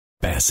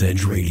Bass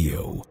Edge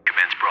Radio.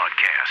 Commence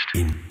broadcast.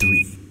 In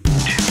 3, 2,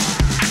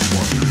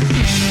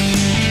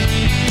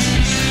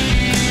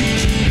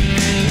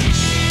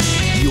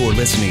 1. You're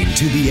listening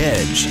to The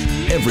Edge.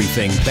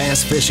 Everything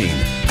bass fishing.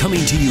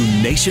 Coming to you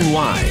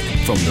nationwide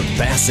from the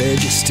Bass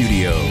Edge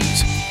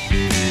Studios.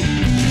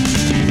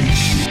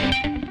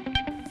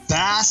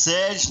 Bass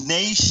Edge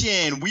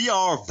Nation, we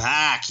are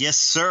back. Yes,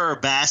 sir.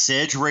 Bass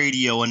Edge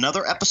Radio,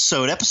 another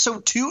episode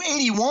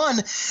 281.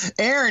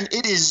 Aaron,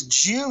 it is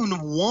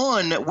June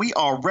 1. We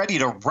are ready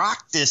to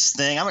rock this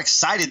thing. I'm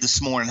excited this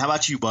morning. How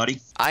about you,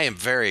 buddy? I am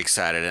very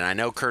excited, and I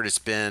know, Kurt, it's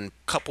been a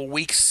couple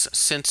weeks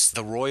since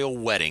the royal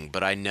wedding,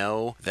 but I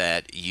know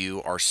that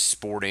you are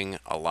sporting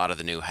a lot of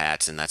the new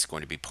hats, and that's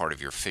going to be part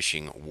of your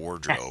fishing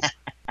wardrobe.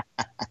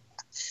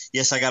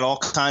 Yes, I got all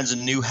kinds of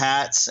new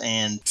hats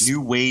and new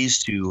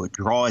ways to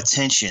draw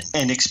attention,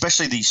 and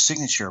especially the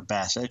signature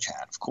Bass Edge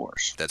hat, of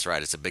course. That's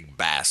right. It's a big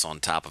bass on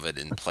top of it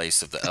in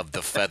place of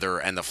the feather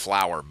and the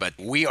flower. But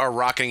we are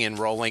rocking and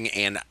rolling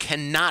and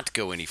cannot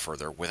go any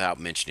further without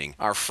mentioning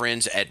our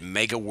friends at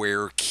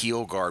MegaWare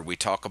Keel Guard. We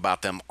talk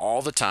about them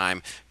all the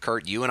time.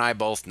 Kurt, you and I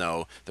both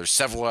know there's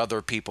several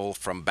other people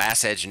from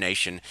Bass Edge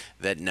Nation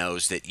that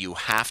knows that you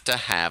have to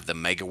have the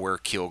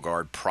MegaWare Keel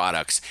Guard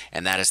products,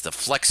 and that is the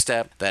Flex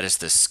Step, that is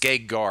the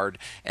Skeg Guard,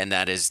 and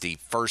that is the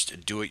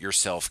first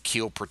do-it-yourself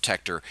keel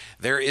protector.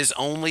 There is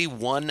only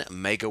one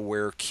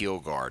MegaWare Keel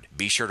Guard.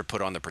 Be sure to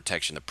put on the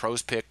protection the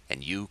pros pick,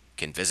 and you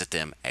can visit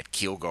them at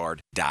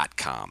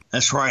keelguard.com.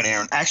 That's right,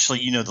 Aaron. Actually,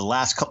 the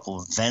last couple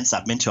of events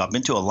I've been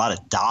to a lot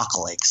of dock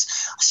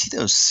lakes. I see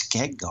those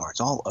Skeg Guards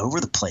all over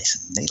the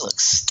place, and they look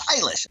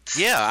stylish.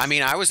 Yeah,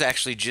 I was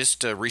actually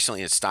just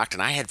recently at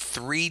Stockton. I had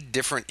 3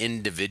 different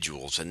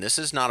individuals, and this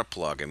is not a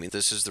plug.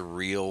 This is the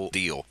real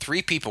deal.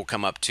 3 people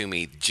come up to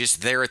me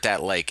just there at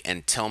that lake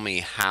and tell me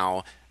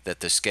how that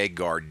the Skeg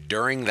Guard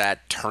during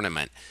that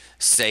tournament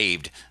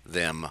saved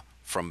them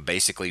from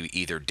basically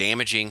either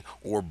damaging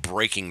or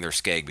breaking their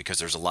skeg, because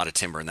there's a lot of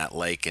timber in that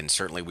lake, and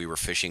certainly we were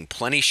fishing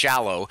plenty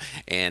shallow,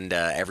 and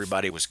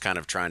everybody was kind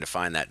of trying to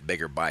find that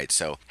bigger bite.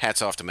 So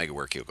hats off to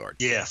MegaWare Keel Guard.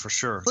 Yeah, for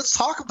sure. Let's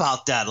talk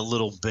about that a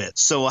little bit.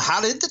 So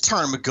how did the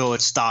tournament go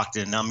at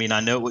Stockton? I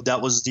know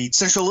that was the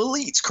Central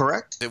Elites,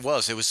 correct? It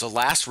was the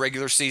last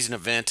regular season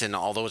event, and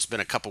although it's been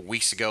a couple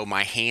weeks ago,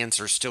 my hands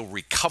are still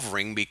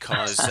recovering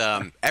because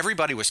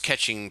everybody was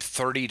catching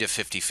 30 to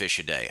 50 fish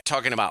a day.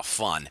 Talking about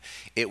fun,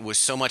 it was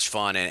so much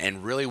fun.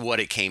 And really what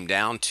it came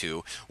down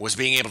to was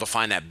being able to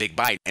find that big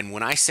bite. And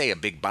when I say a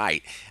big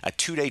bite, a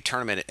 2-day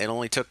tournament, it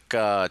only took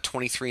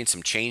 23 and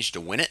some change to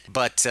win it.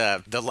 But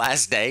the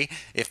last day,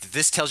 if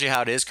this tells you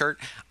how it is, Kurt,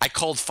 I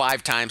called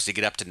 5 times to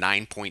get up to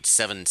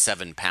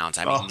 9.77 pounds.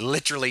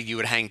 Literally you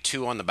would hang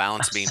 2 on the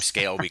balance beam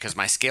scale because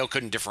my scale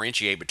couldn't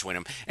differentiate between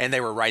them, and they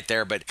were right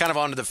there. But kind of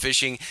onto the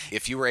fishing,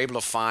 if you were able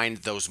to find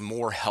those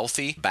more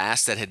healthy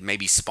bass that had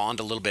maybe spawned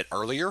a little bit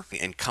earlier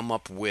and come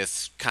up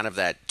with kind of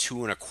that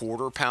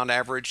 2.25 pound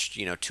average,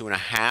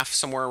 2.5,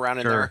 somewhere around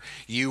in there,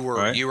 you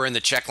were in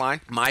the check line.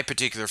 My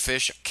particular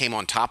fish came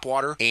on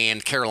topwater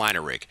and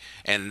Carolina rig,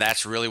 and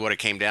that's really what it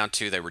came down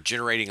to. They were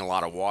generating a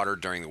lot of water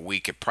during the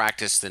week at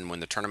practice. Then when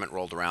the tournament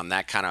rolled around,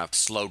 that kind of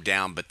slowed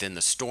down, but then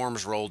the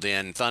storms rolled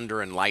in,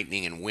 thunder and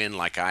lightning and wind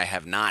like I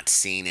have not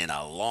seen in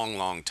a long,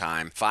 long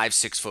time.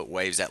 5-6 foot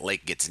waves. That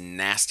lake gets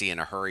nasty in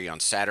a hurry on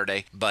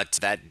Saturday, but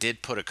that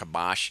did put a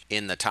kibosh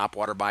in the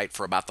topwater bite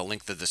for about the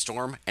length of the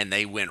storm, and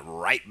they went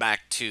right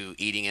back to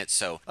eating it.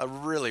 So a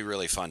really,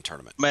 really fun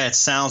tournament. Man, it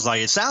sounds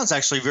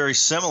actually very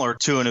similar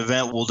to an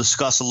event we'll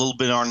discuss a little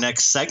bit in our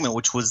next segment,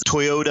 which was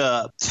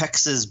Toyota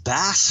Texas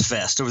Bass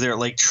Fest over there at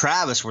Lake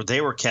Travis, where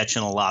they were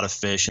catching a lot of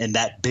fish, and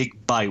that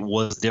big bite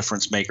was a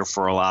difference maker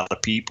for a lot of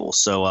people.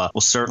 So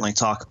we'll certainly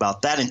talk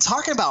about that. And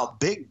talking about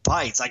big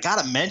bites, I got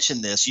to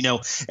mention this.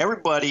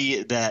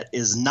 Everybody that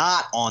is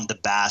not on the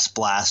Bass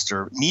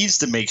Blaster needs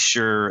to make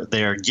sure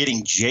they're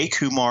getting Jay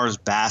Kumar's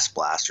Bass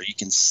Blaster. You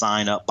can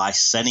sign up by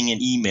sending an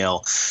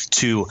email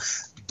to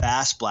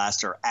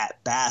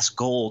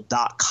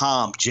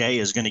bassblaster@bassgold.com. Jay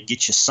is going to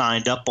get you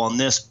signed up on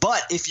this.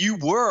 But if you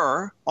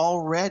were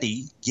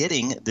already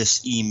getting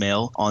this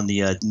email on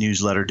the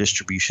newsletter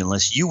distribution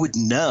list, you would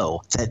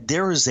know that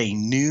there is a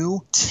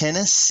new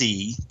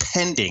Tennessee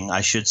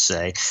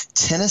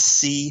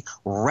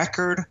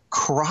record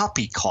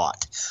crappie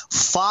caught.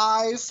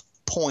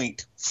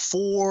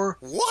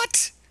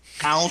 5.4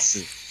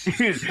 ounces.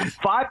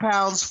 5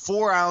 pounds,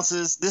 4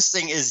 ounces. This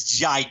thing is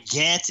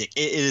gigantic.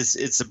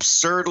 It's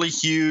absurdly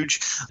huge.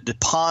 The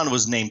pond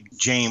was named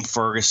James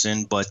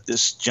Ferguson, but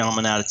this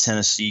gentleman out of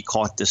Tennessee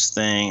caught this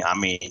thing.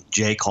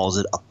 Jay calls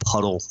it a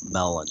puddle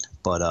melon.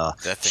 But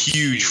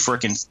huge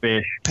freaking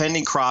fish.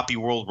 Pending crappie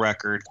world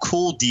record.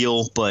 Cool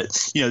deal.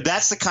 But,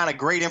 that's the kind of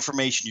great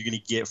information you're going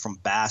to get from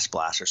Bass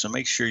Blaster. So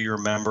make sure you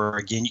remember.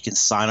 Again, you can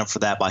sign up for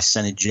that by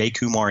sending Jay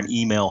Kumar an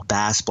email,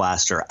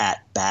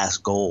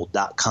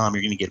 bassblaster@bassgold.com.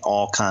 You're going to get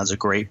all kinds of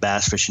great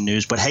bass fishing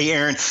news. But hey,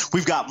 Aaron,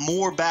 we've got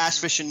more bass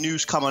fishing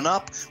news coming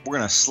up. We're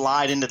going to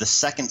slide into the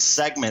second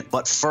segment.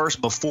 But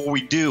first, before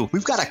we do,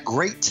 we've got a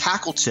great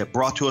tackle tip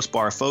brought to us by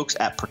our folks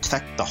at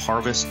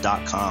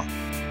protecttheharvest.com.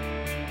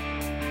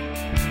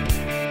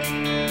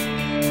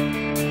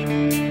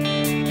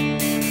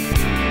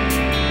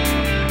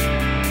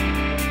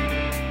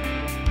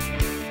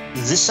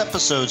 this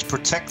episode's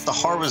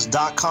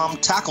ProtectTheHarvest.com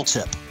tackle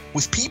tip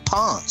with Pete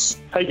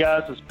Pons. Hey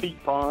guys, it's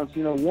Pete Pons.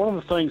 One of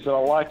the things that I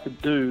like to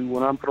do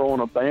when I'm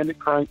throwing a bandit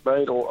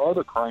crankbait or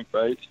other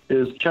crankbaits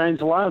is change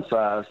the line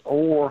size.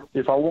 Or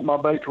if I want my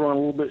bait to run a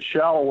little bit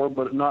shallower,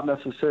 but not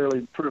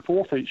necessarily 3 or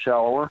 4 feet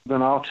shallower,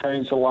 then I'll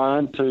change the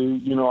line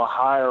to, a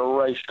higher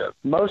ratio.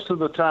 Most of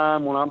the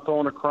time when I'm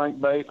throwing a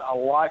crankbait, I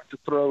like to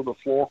throw the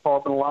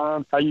fluorocarbon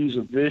line. I use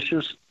a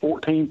Vicious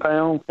 14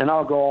 pound, and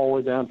I'll go all the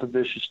way down to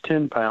Vicious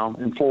 10 pound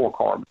in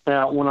fluorocarbon.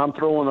 Now, when I'm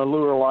throwing a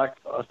lure like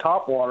a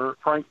topwater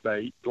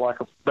crankbait, like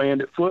a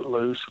bandit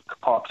footloose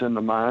pops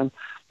into mind,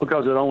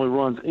 because it only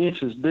runs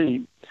inches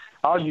deep,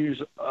 I'll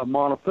use a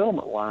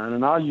monofilament line,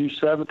 and I'll use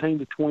 17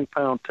 to 20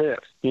 pound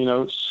tests.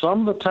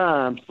 Some of the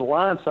times the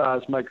line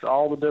size makes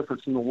all the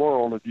difference in the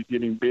world if you're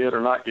getting bit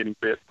or not getting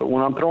bit. But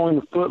when I'm throwing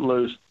the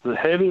footloose, the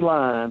heavy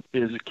line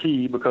is a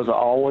key, because I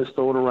always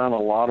throw it around a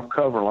lot of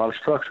cover, a lot of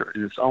structure.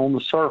 It's on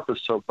the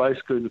surface, so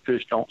basically the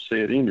fish don't see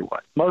it anyway.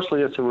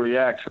 Mostly it's a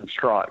reaction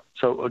strike.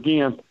 So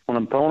again, when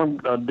I'm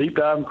throwing a deep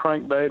diving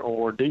crankbait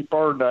or a deep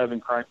bird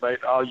diving crankbait,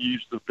 I'll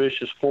use the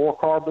Vicious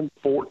fluorocarbon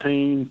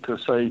 14 to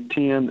say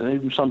 10, and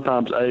even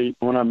sometimes 8.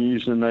 When I'm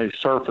using a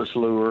surface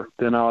lure,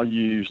 then I'll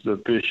use the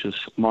Vicious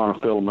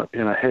monofilament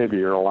in a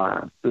heavier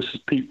line. This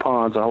is Pete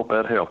Pons. I hope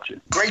that helped you.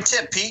 Great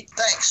tip, Pete.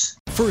 Thanks.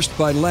 First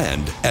by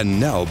land and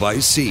now by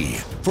sea.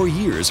 For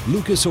years,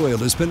 Lucas Oil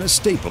has been a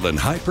staple in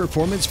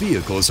high-performance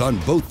vehicles on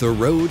both the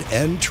road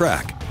and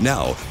track.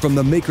 Now, from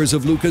the makers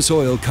of Lucas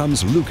Oil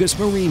comes Lucas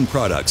Marine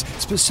Products,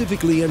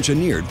 specifically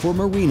engineered for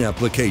marine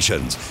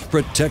applications.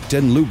 Protect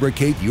and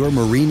lubricate your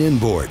marine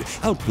inboard,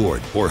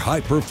 outboard, or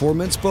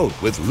high-performance boat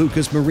with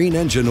Lucas Marine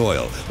Engine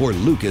Oil or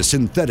Lucas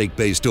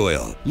Synthetic-Based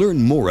Oil.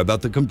 Learn more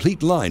about the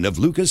complete line of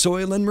Lucas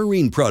Oil and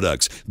marine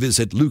products.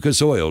 Visit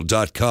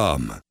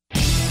lucasoil.com.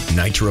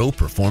 Nitro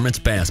Performance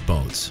Bass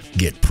Boats.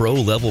 Get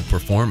pro-level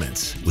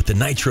performance with the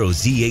Nitro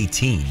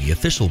Z18, the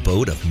official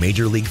boat of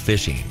Major League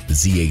Fishing. The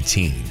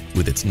Z18,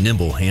 with its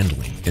nimble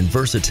handling and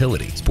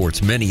versatility,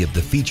 sports many of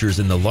the features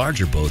in the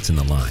larger boats in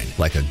the line,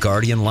 like a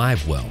Guardian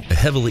Live Well, a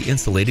heavily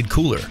insulated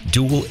cooler,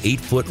 dual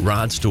 8-foot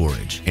rod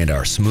storage, and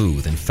our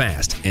smooth and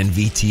fast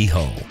NVT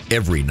hull.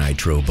 Every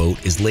Nitro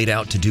boat is laid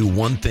out to do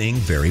one thing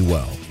very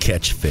well: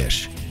 catch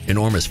fish.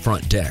 Enormous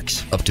front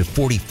decks, up to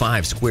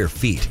 45 square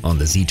feet on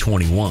the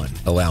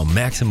Z21, allow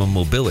maximum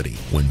mobility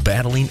when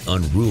battling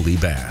unruly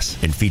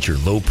bass, and feature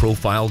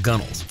low-profile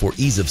gunnels for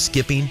ease of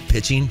skipping,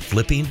 pitching,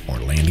 flipping, or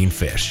landing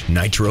fish.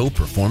 Nitro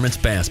Performance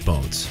Bass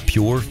Boats,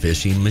 pure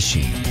fishing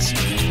machines.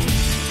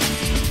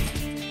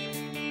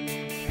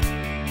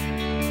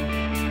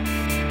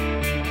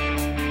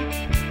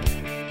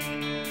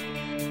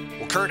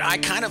 Kurt, I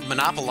kind of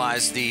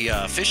monopolized the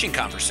fishing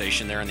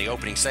conversation there in the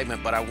opening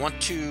segment, but I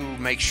want to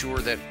make sure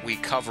that we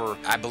cover,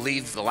 I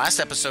believe the last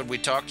episode we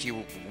talked,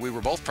 we were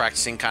both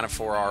practicing kind of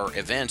for our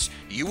events.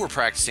 You were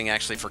practicing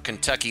actually for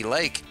Kentucky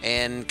Lake,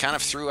 and kind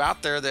of threw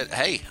out there that,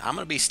 hey, I'm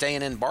going to be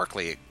staying in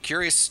Barkley.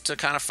 Curious to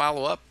kind of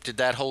follow up. Did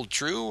that hold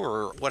true,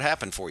 or what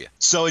happened for you?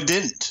 So it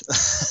didn't.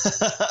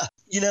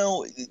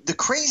 The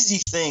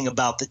crazy thing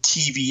about the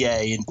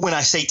TVA, and when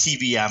I say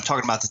TVA, I'm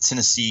talking about the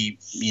Tennessee,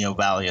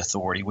 Valley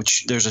Authority,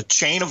 which there's a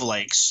chain of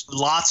lakes,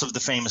 lots of the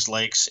famous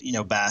lakes,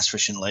 bass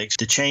fishing lakes.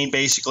 The chain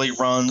basically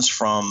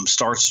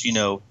starts,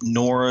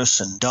 Norris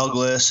and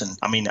Douglas. And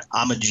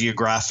I'm a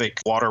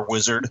geographic water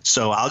wizard,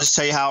 so I'll just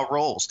tell you how it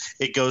rolls.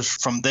 It goes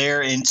from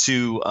there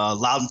into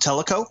Loudon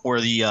Tellico,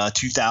 where the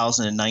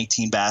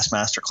 2019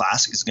 Bassmaster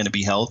Classic is going to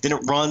be held. Then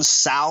it runs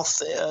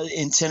south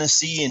in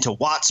Tennessee into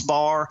Watts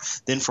Bar,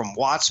 then from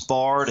Watts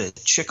Bar to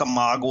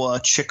Chickamauga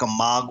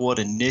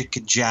to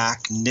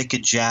Nickajack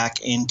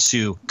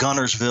into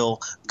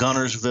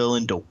Gunnersville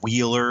into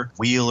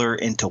Wheeler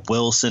into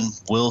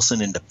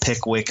Wilson into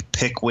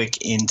Pickwick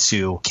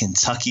into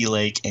Kentucky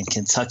Lake, and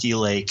Kentucky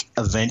Lake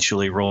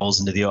eventually rolls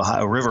into the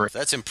Ohio River.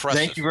 That's impressive.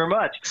 Thank you very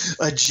much.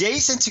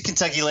 Adjacent to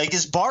Kentucky Lake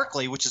is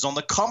Barkley, which is on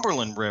the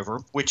Cumberland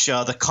River, which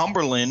the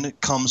Cumberland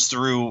comes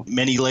through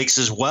many lakes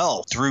as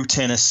well, through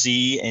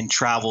Tennessee, and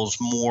travels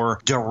more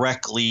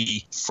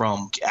directly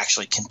from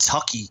actually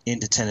Kentucky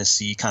into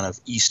Tennessee, kind of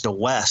east to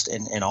west,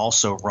 and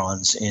also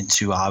runs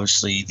into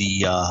obviously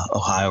the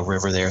Ohio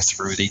River there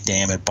through the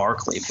dam at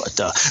Barkley. But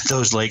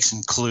those lakes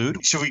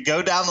include, should we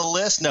go down the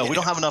list? No, we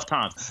don't have enough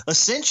time.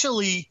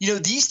 Essentially,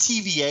 these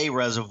TVA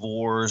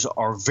reservoirs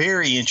are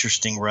very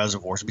interesting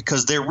reservoirs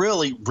because they're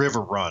really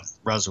river run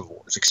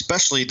reservoirs,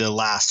 especially the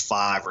last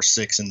 5 or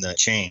 6 in the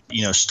chain,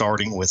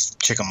 starting with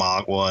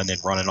Chickamauga and then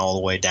running all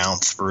the way down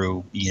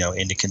through,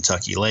 into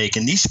Kentucky Lake.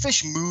 And these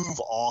fish move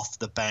off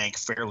the bank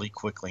fairly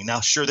quickly.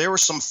 Now, sure, there were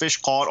some fish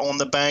caught on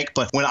the bank,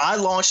 but when I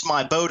launched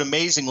my boat,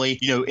 amazingly,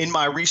 in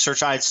my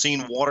research, I had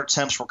seen water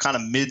temps were kind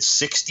of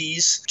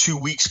mid-60s 2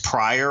 weeks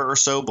prior or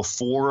so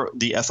before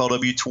the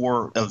FLW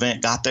Tour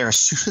event got there. As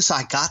soon as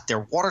I got there,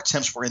 water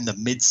temps were in the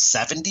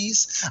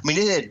mid-70s.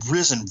 It had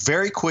risen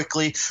very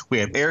quickly. We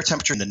had air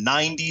temperature in the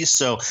 90s.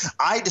 So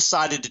I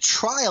decided to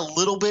try a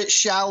little bit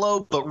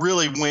shallow, but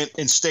really went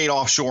and stayed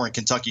offshore in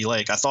Kentucky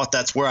Lake. I thought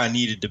that's where I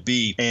needed to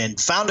be and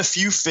found a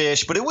few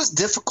fish, but it was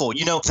difficult.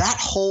 That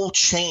whole whole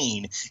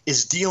chain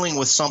is dealing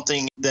with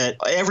something that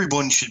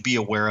everyone should be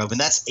aware of,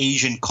 and that's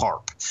Asian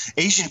carp.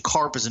 Asian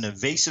carp is an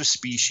invasive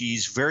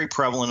species, very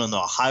prevalent on the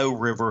Ohio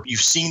River. You've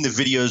seen the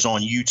videos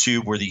on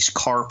YouTube where these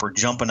carp are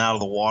jumping out of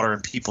the water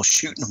and people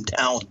shooting them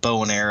down with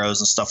bow and arrows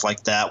and stuff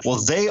like that. Well,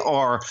 they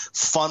are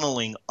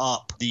funneling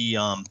up the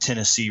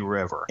Tennessee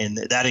River, and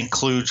that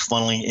includes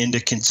funneling into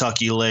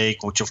Kentucky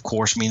Lake, which of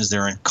course means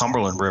they're in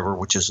Cumberland River,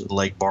 which is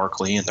Lake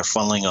Barkley, and they're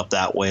funneling up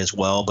that way as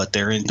well. But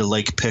they're into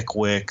Lake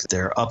Pickwick,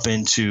 they're up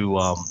into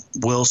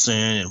Wilson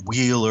and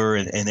Wheeler,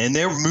 and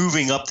they're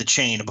moving up the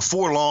chain. And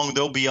before long,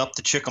 they'll be up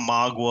to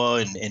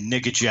Chickamauga and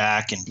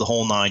Nickajack and the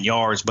whole 9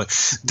 yards. But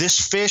this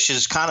fish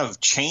is kind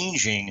of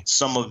changing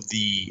some of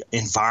the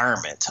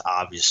environment,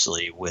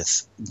 obviously,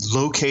 with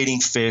locating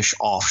fish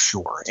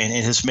offshore, and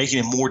it is making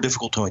it more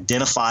difficult to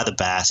identify the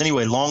bass.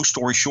 Anyway, long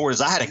story short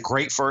is I had a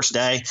great first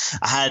day.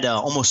 I had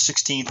almost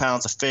 16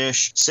 pounds of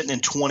fish sitting in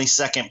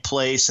 22nd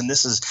place, and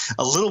this is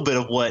a little bit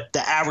of what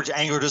the average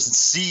angler doesn't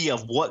see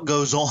of what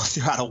goes on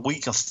throughout a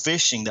week of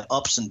fishing, the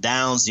ups and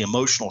downs, the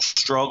emotional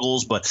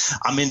struggles. But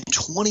I'm in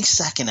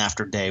 22nd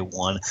after day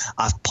one.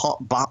 I've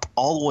bopped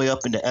all the way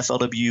up into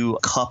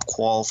FLW Cup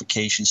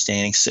qualification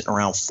standing, sitting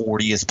around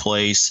 40th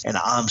place, and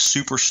I'm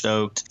super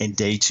stoked. In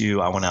day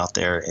two, I went out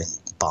there and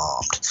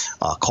bombed.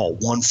 Caught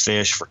one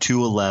fish for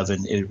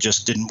 211. It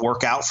just didn't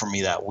work out for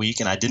me that week,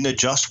 and I didn't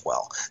adjust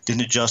well.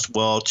 Didn't adjust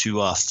well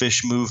to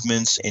fish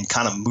movements and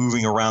kind of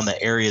moving around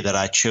the area that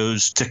I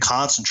chose to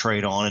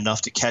concentrate on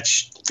enough to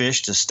catch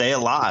fish to stay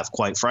alive,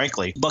 quite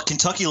frankly. But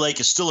Kentucky Lake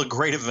is still a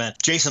great event.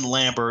 Jason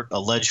Lambert, a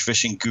ledge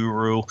fishing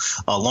guru,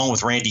 along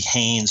with Randy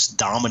Haynes,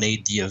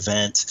 dominate the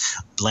event.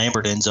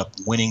 Lambert ends up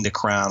winning the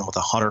crown with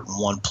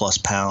 101 plus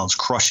pounds,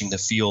 crushing the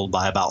field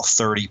by about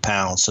 30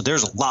 pounds. So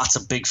there's lots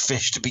of big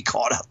fish to be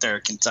caught out there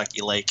at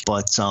Kentucky Lake.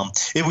 But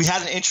we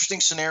had an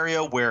interesting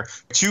scenario where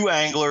two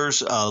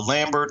anglers,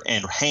 Lambert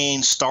and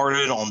Haynes,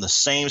 started on the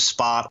same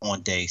spot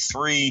on day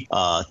three.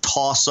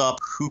 Toss up,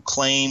 who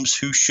claims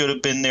who should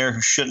have been there,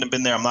 who shouldn't have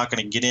been there. I'm not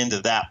going to get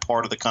into that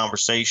part of the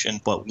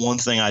conversation. But one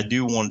thing I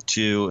do want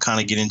to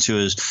kind of get into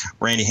is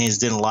Randy Haynes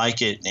didn't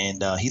like it,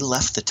 and he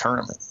left the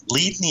tournament,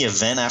 leading the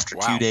event after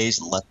 2 days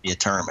and left the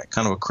tournament.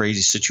 Kind of a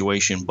crazy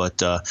situation,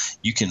 but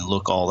you can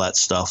look all that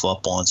stuff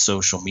up on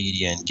social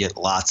media and get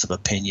lots of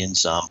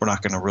opinions. We're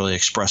not going to really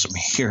express them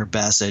here at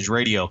Bass Edge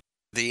Radio.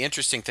 The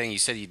interesting thing, you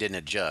said you didn't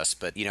adjust,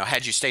 but,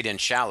 had you stayed in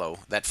shallow,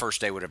 that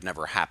first day would have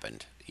never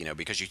happened.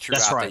 Because you threw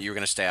out that you were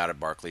going to stay out at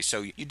Barkley.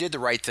 So you did the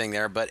right thing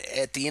there. But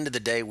at the end of the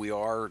day, we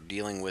are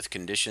dealing with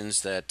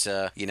conditions that,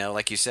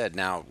 like you said,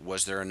 now,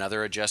 was there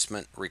another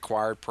adjustment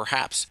required?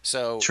 Perhaps.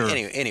 So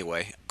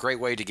anyway, great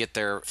way to get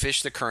there.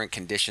 Fish the current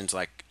conditions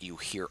like you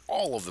hear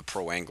all of the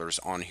pro anglers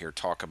on here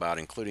talk about,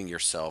 including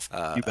yourself,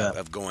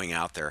 of going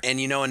out there. And,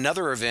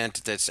 another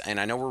event and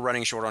I know we're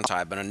running short on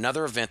time, but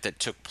another event that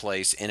took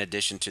place in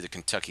addition to the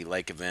Kentucky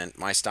Lake event,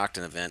 my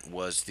Stockton event,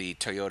 was the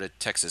Toyota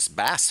Texas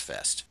Bass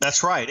Fest.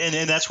 That's right.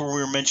 And that's where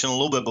we were mentioning a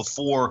little bit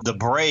before the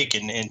break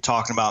and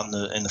talking about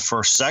in the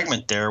first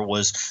segment there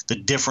was the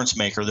difference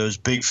maker, those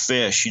big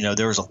fish.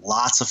 There was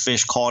lots of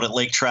fish caught at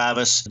Lake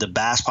Travis. The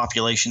bass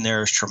population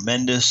there is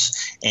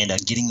tremendous, and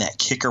getting that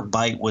kicker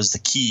bite was the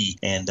key.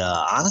 And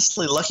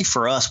honestly, lucky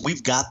for us,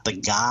 we've got the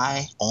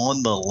guy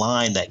on the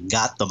line that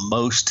got the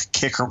most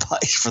kicker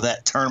bites for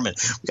that tournament.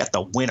 We got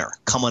the winner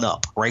coming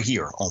up right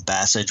here on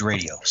Bass Edge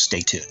Radio. Stay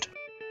tuned.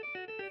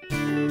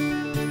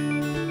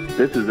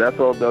 This is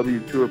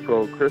FLW Tour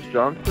Pro Chris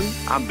Johnson.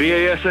 I'm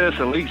BASS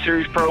Elite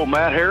Series Pro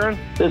Matt Herron.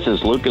 This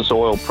is Lucas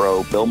Oil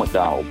Pro Bill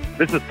McDonald.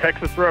 This is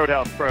Texas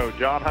Roadhouse Pro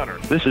John Hunter.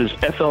 This is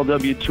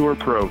FLW Tour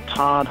Pro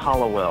Todd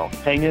Hollowell.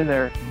 Hang in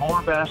there.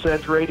 More Bass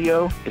Edge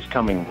Radio is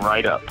coming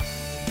right up.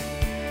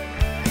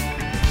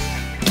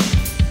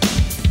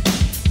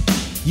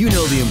 You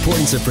know the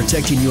importance of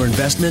protecting your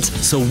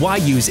investments, so why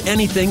use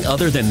anything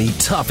other than the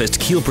toughest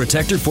keel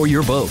protector for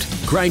your boat?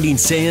 Grinding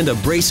sand,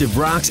 abrasive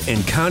rocks,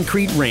 and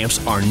concrete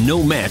ramps are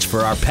no match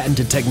for our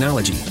patented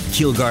technology.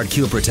 KeelGuard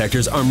keel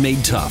protectors are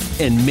made tough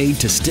and made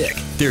to stick.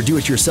 Their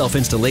do-it-yourself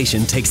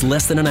installation takes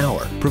less than an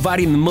hour,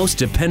 providing the most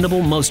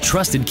dependable, most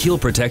trusted keel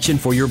protection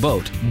for your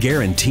boat,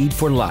 guaranteed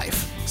for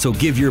life. So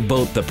give your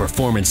boat the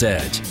performance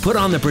edge. Put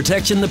on the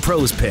protection the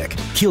pros pick.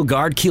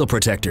 KeelGuard keel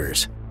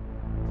protectors.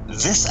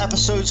 This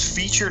episode's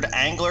featured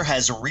angler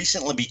has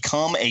recently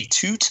become a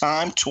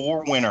two-time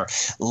tour winner.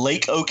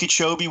 Lake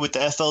Okeechobee with the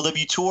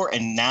FLW Tour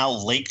and now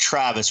Lake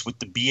Travis with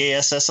the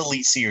BASS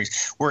Elite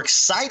Series. We're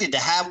excited to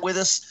have with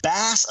us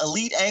Bass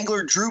Elite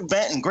angler Drew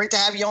Benton. Great to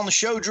have you on the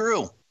show,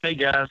 Drew. Hey,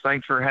 guys.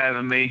 Thanks for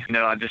having me.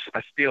 I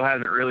still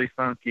haven't really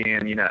sunk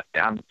in.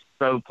 I'm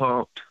so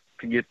pumped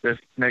to get this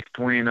next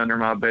win under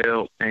my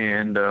belt,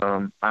 and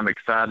I'm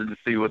excited to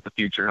see what the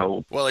future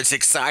holds. Well, it's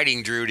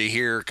exciting, Drew, to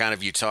hear kind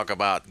of you talk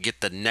about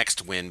get the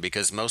next win,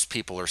 because most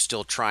people are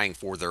still trying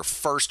for their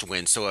first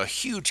win. So a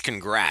huge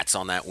congrats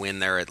on that win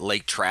there at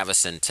Lake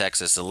Travis in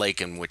Texas, a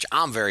lake in which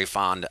I'm very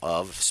fond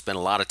of, spent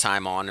a lot of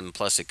time on, and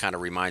plus it kind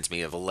of reminds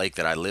me of a lake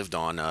that I lived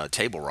on,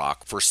 Table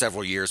Rock, for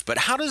several years. But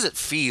how does it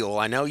feel?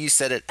 I know you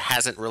said it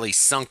hasn't really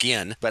sunk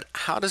in, but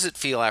how does it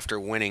feel after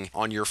winning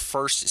on your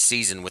first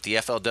season with the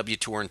FLW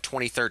Tour in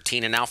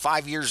 2013, and now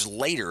 5 years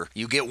later,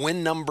 you get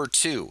win number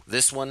 2,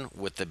 this one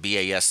with the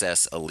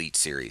BASS Elite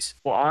Series?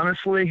 Well,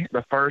 honestly,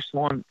 the first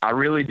one, I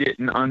really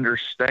didn't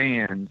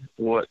understand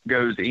what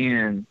goes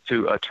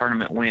into a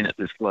tournament win at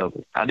this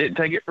level. I didn't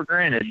take it for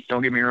granted,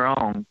 don't get me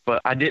wrong,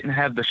 but I didn't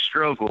have the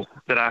struggle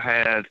that I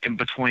had in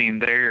between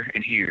there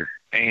and here.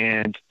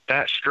 And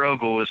that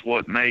struggle is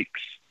what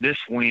makes this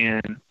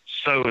win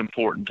so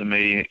important to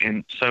me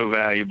and so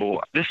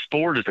valuable. This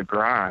sport is a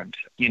grind.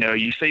 You know,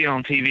 you see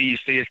on TV, you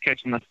see us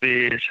catching the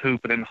fish,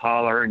 hooping and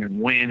hollering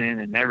and winning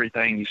and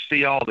everything. You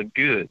see all the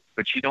good,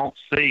 but you don't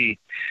see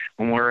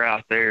when we're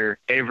out there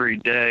every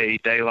day,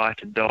 daylight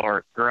to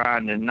dark,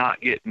 grinding,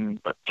 not getting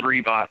but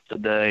 3 bites a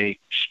day,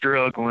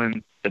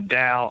 struggling, the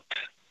doubt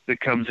that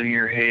comes in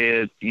your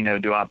head, you know,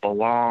 do I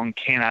belong?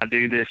 Can I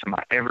do this? Am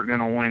I ever going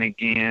to win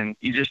again?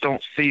 You just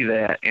don't see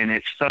that, and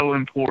it's so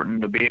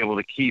important to be able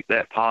to keep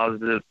that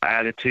positive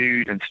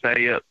attitude and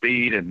stay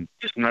upbeat and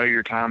just know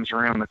your time's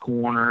around the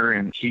corner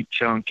and keep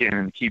chunking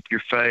and keep your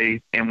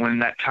faith. And when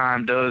that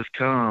time does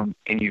come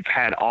and you've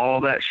had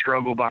all that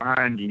struggle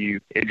behind you,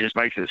 it just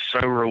makes it so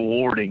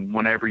rewarding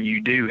whenever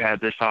you do have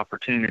this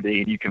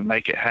opportunity and you can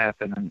make it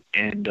happen.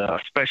 And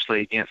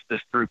especially against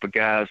this group of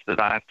guys that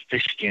I have to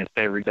fish against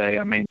every day.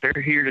 I mean,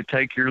 they're here to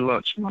take your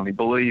lunch money,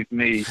 believe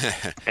me.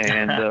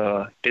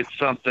 And it's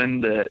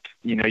something that,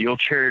 you know, you'll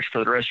cherish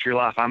for the rest of your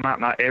life. I might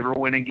not ever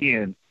win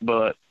again,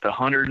 but the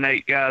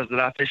 108 guys that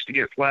I fished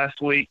against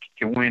last week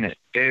can win at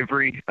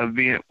every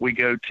event we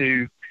go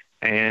to.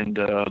 And,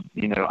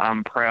 you know,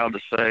 I'm proud to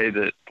say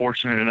that,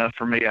 fortunate enough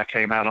for me, I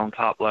came out on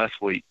top last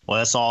week. Well,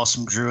 that's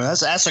awesome, Drew.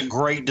 That's a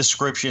great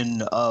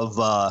description of,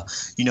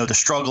 you know, the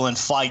struggle and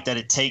fight that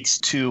it takes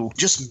to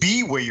just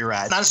be where you're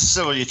at. Not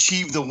necessarily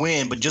achieve the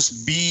win, but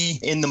just be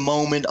in the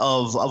moment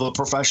of a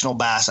professional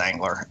bass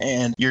angler.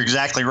 And you're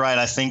exactly right.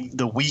 I think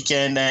the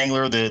weekend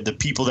angler, the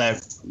people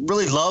that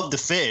really love to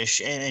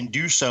fish and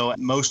do so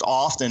most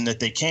often that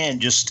they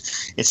can,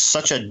 just it's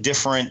such a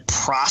different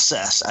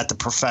process at the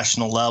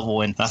professional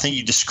level. And I think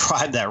you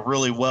described that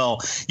really well.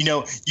 You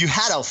know, you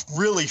had a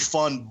really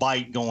fun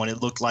bite going,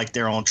 it looked like,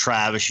 there on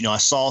Travis. You know, I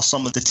saw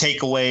some of the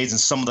takeaways and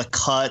some of the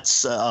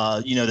cuts,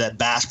 you know, that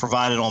Bass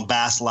provided on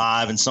Bass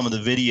Live and some of the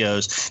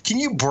videos. Can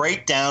you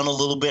break down a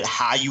little bit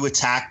how you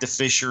attacked the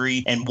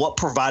fishery and what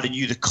provided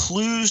you the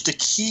clues to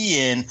key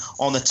in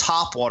on the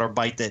topwater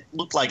bite that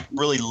looked like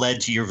really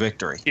led to your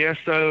victory? Yeah,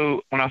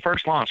 so when I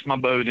first launched my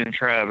boat in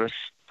Travis,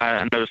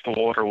 I noticed the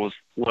water was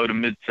low to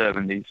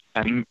mid-70s,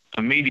 and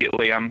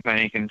immediately I'm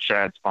thinking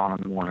shad spawn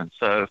in the morning.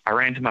 So I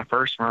ran to my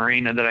first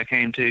marina that I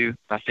came to.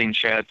 I seen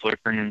shad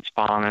flickering and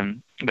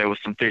spawning. There was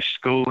some fish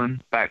schooling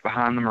back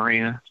behind the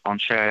marina on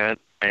shad,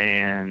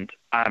 and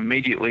I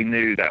immediately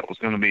knew that was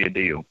going to be a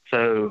deal.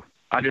 So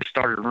I just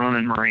started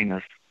running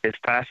marinas as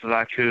fast as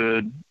I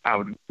could. I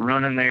would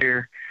run in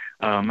there,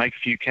 make a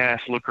few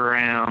casts, look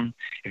around.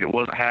 If it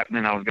wasn't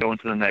happening, I would go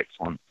into the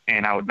next one.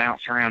 And I would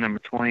bounce around in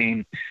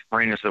between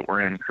marinas that were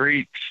in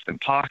creeks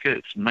and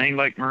pockets, main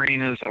lake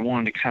marinas. I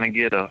wanted to kind of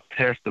get a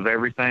test of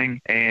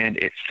everything. And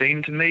it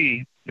seemed to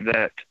me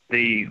that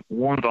the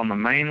ones on the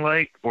main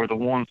lake or the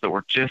ones that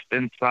were just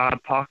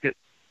inside pockets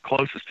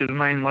closest to the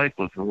main lake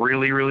was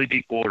really, really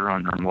deep water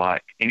under them,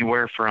 like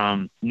anywhere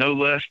from no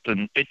less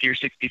than 50 or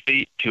 60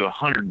 feet to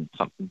 100 and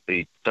something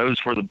feet.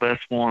 Those were the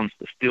best ones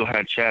that still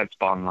had shad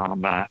spawning on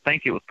them. But I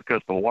think it was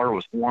because the water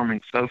was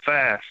warming so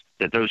fast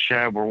that those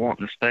shad were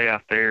wanting to stay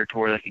out there to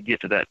where they could get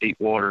to that deep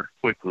water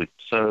quickly.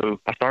 So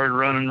I started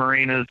running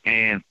marinas,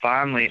 and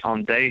finally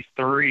on day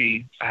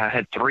 3, I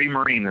had 3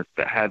 marinas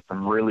that had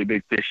some really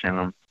big fish in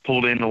them.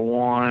 Pulled into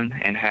one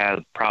and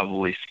had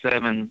probably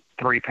 7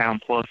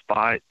 3-pound plus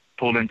bites.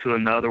 Pulled into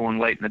another one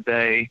late in the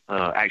day,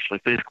 actually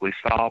physically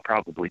saw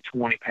probably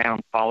 20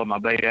 pounds follow my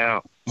bait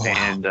out. Wow.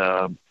 And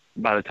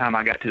by the time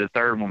I got to the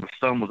third one, the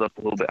sun was up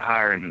a little bit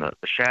higher and the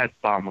shad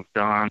spawn was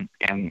done.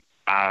 And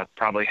I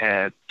probably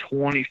had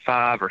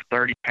 25 or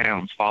 30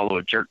 pounds follow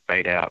a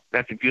jerkbait out.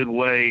 That's a good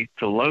way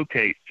to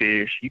locate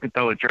fish. You can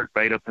throw a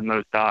jerkbait up in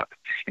those docks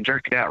and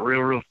jerk it out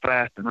real, real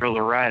fast and real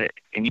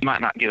erratic. And you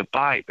might not get a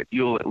bite, but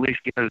you'll at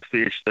least get those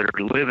fish that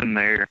are living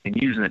there and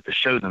using it to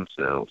show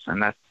themselves.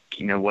 And that's,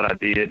 you know, what I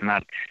did. And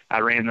I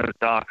ran those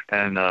docks.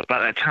 And by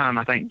that time,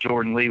 I think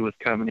Jordan Lee was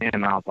coming in.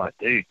 And I was like,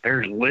 dude,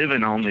 they're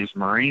living on these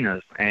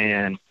marinas.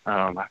 And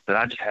I said,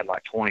 I just had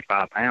like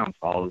 25 pounds to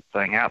haul this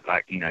thing out.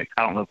 Like, I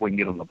don't know if we can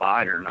get them to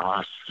bite or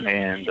not.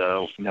 And,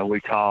 we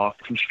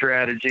talked some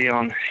strategy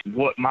on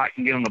what might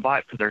can get them to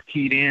bite because they're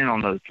keyed in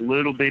on those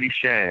little bitty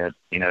shads.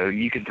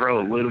 You can throw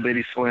a little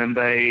bitty swim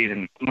bait,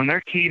 and when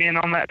they're keyed in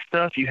on that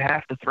stuff, you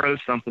have to throw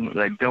something that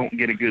they don't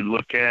get a good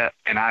look at.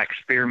 And I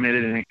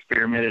experimented,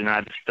 and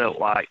I just felt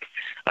like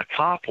a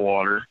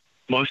topwater,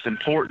 most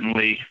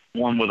importantly,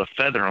 one with a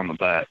feather on the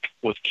back,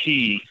 was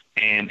key,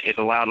 and it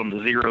allowed them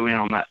to zero in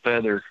on that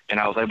feather, and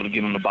I was able to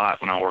get them to bite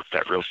when I worked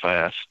that real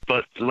fast.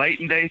 But late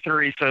in day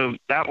 3, so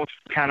that was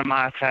kind of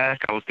my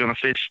attack. I was going to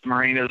fish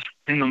marinas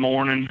in the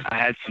morning. I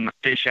had some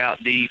fish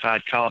out deep.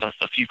 I'd caught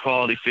a few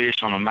quality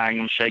fish on a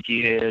Magnum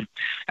shaky head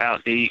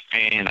out deep,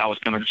 and I was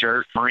going to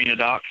jerk marina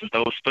docks and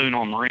throw a spoon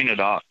on marina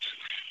docks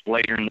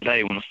later in the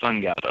day when the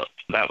sun got up.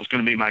 That was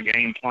going to be my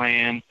game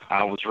plan.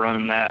 I was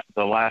running that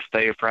the last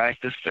day of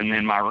practice, and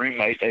then my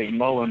roommate, David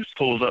Mullins,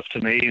 pulls up to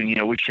me,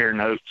 and, we share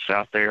notes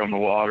out there on the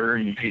water,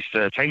 and he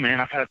said, "Hey,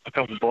 man, I've had a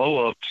couple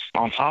blow-ups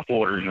on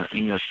topwater,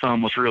 and the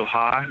sun was real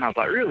high." And I was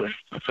like, "Really?"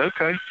 I said,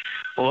 "Okay.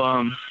 Well,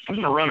 I'm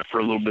going to run it for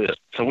a little bit."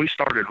 So we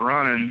started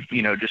running,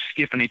 just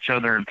skipping each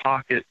other in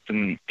pockets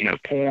and,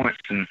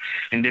 points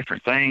and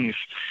different things.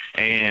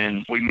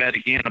 And we met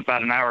again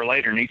about an hour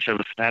later, and each of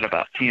us had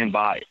about 10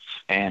 bites.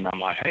 And I'm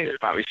like, hey, there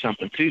might be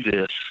something to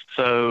this.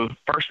 So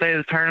first day of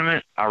the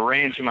tournament, I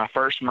ran to my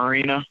first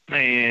marina,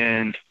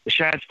 and the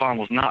shad spawn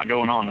was not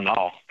going on at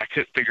all. I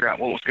couldn't figure out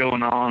what was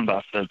going on, but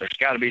I said, there's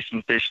got to be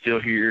some fish still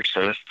here.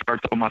 So I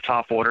started throwing my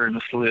topwater in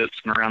the slips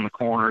and around the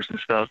corners and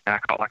stuff. And I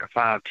caught like a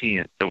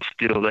 5-10 that was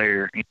still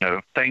there,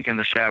 thinking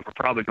the shad were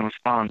probably going to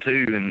spawn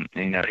too.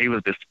 And, he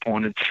was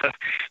disappointed.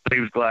 But he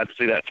was glad to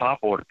see that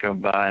topwater come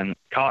by, and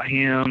caught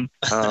him,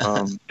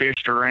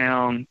 fished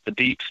around the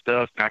deep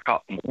stuff. And I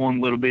caught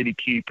one little bitty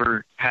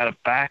keeper, had a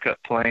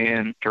backup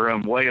plan to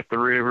run way up the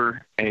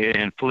river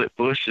and flip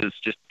bushes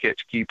just to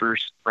catch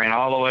keepers. Ran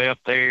all the way up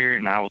there,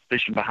 and I was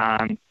fishing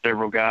behind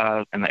several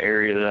guys in the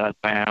area that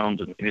I found,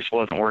 and it just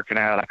wasn't working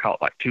out. I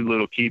caught like 2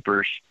 little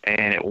keepers,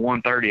 and at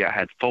 1:30 I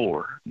had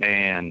 4.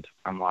 And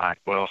I'm like,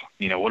 well,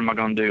 what am I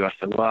going to do? I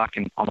said, well, I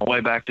can, on the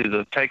way back to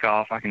the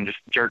takeoff, I can just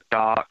jerk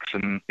docks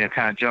and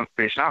kind of junk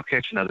fish, and I'll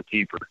catch another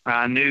keeper.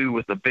 I knew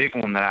with the big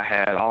one that I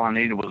had, all I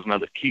needed was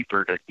another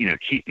keeper to,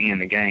 keep me in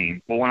the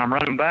game. Well, when I'm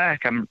running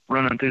back, I'm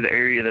running through the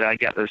area that I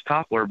got those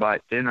topwater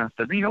bites in. I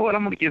said, you know what?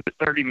 I'm going to give it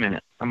 30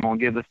 minutes. I'm going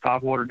to give this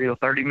topwater deal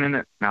 30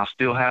 minutes, and I'll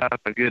still have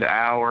a good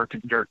hour to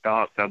jerk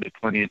docks. That'll be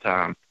plenty of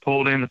time.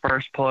 Pulled in the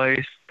first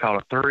place,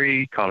 caught a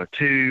 3, caught a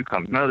 2,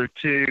 caught another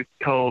 2,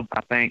 culled,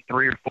 I think,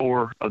 3 or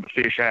 4 of the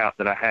fish out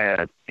that I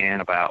had in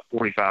about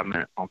 45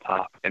 minutes on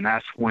top. And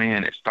that's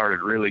when it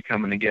started really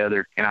coming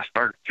together, and I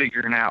started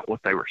figuring out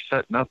what they were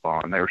setting up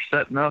on. They were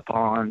setting up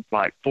on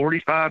like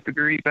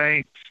 45-degree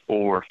banks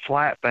or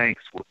flat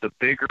banks with the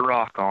bigger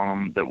rock on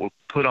them that will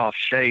put off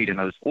shade, and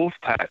those wolf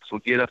packs will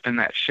get up in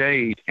that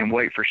shade and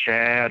wait for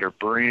shad or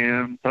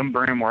brim. Some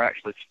brim were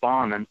actually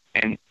spawning,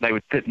 and they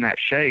would sit in that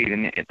shade,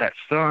 and that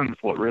sun is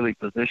what really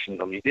positioned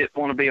them. You didn't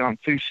want to be on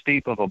too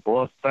steep of a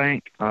bluff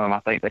bank. I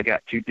think they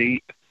got too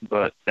deep,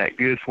 but that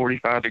good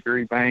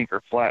 45-degree bank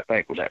or flat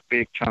bank with that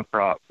big chunk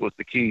rock was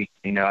the key.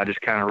 I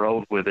just kind of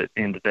rolled with it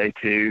into day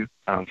 2.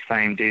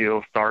 Same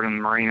deal, starting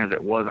the marina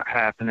that wasn't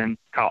happening,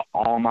 caught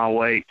all my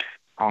weight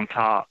on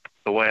top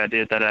the way I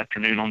did that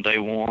afternoon on day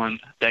 1.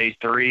 Day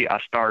 3, I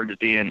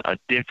started in a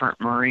different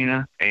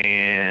marina,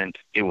 and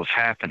it was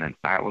happening.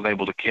 I was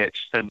able to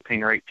catch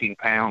 17 or 18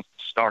 pounds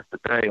to start the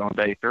day on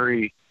day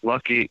 3.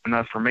 Lucky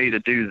enough for me to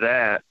do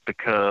that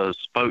because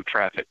boat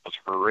traffic was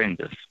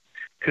horrendous.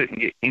 Couldn't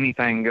get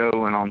anything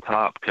going on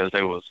top because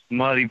there was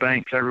muddy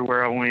banks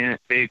everywhere I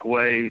went, big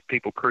waves,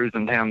 people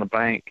cruising down the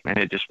bank, and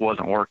it just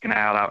wasn't working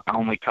out. I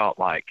only caught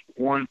like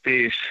 1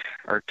 fish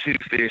or 2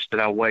 fish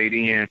that I weighed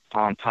in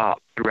on top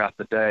throughout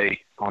the day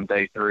on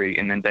day 3.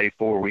 And then day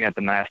 4, we had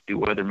the nasty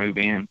weather move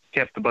in,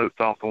 kept the boats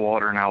off the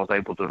water, and I was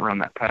able to run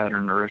that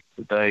pattern the rest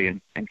of the day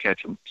and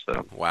catch them.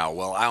 So wow.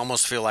 Well, I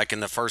almost feel like in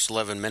the first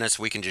 11 minutes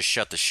we can just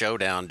shut the show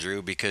down,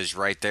 Drew, because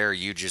right there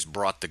you just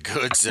brought the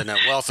goods and a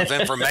wealth of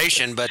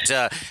information. But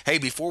hey,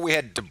 before we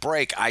head to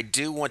break, I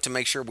do want to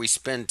make sure we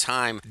spend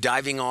time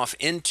diving off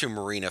into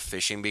marina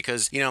fishing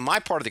because, my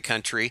part of the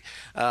country,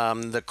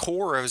 the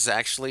Corps has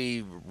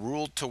actually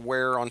ruled to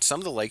where on some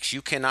of the lakes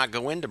you cannot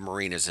go into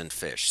marinas and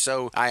fish.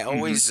 So I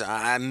always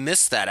I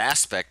miss that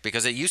aspect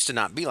because it used to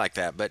not be like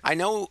that. But I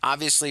know,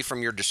 obviously,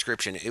 from your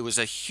description, it was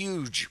a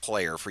huge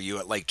player for you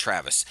at Lake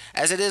Travis,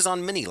 as it is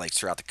on many lakes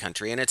throughout the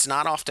country, and it's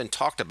not often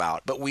talked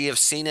about, but we have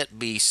seen it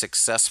be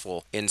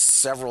successful in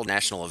several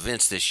national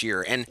events this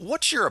year. And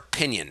what's your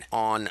opinion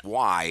on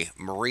why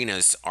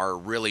marinas are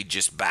really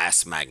just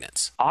bass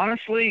magnets?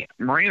 Honestly,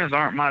 marinas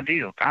aren't my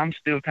deal. I'm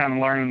still kind of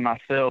learning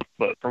myself,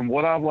 but from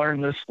what I've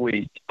learned this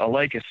week, a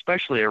lake,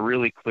 especially a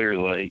really clear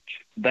lake,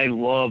 they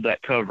love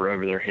that cover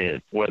over their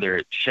head, whether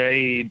it's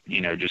shade,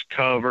 just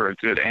cover, a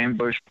good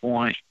ambush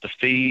point to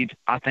feed.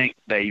 I think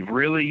they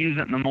really use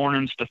it in the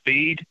mornings to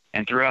feed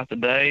and throughout the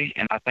day,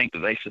 and I think that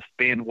they should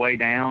spend way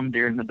down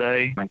during the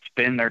day and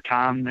spend their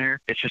time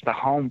there. It's just a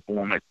home for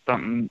them. It's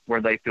something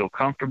where they feel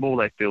comfortable,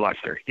 they feel like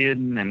they're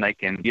hidden, and they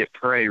can get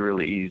prey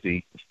really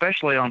easy,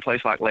 especially on a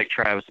place like Lake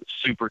Travis. It's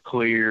super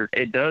clear.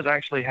 It does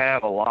actually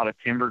have a lot of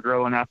timber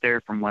growing out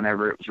there from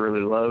whenever it was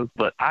really low,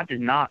 but I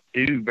did not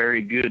do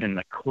very good in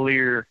the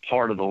clear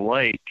part of the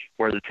lake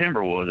where the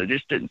timber was. It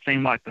just didn't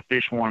seem like the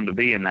fish wanted to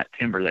be in that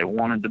timber. They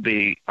wanted to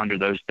be under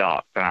those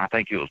docks, and I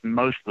think it was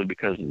mostly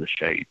because of the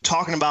shade.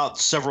 Talking about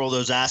several of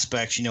those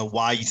aspects,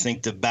 why you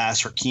think the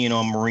bass are keen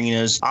on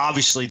marinas.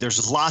 Obviously,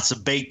 there's lots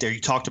of bait there. You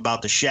talked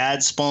about the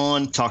shad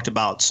spawn, talked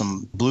about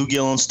some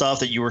bluegill and stuff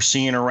that you were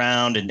seeing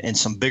around, and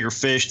some bigger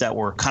fish that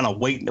were kind of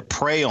waiting to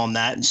prey on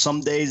that. And some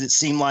days it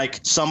seemed like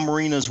some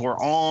marinas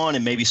were on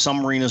and maybe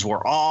some marinas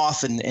were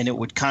off, and it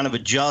would kind of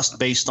adjust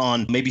based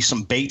on maybe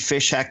some bait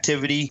fish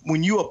activity.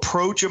 When you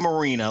approach a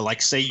marina,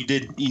 like say you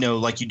did,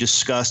 like you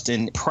discussed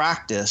in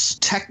practice,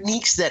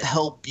 techniques that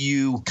help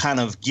you kind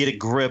of get a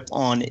grip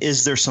on,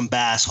 is there some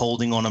bass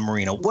holding on a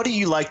marina? What do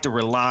you like to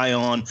rely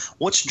on?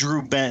 What's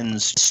Drew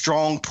Benton's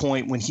strong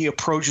point when he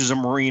approaches a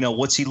marina?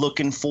 What's he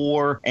looking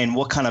for? And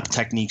what kind of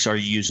techniques are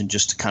you using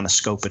just to kind of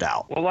scope it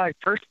out? Well, like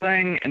first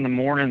thing in the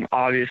morning,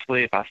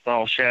 obviously, if I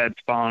saw shad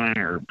spawning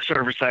or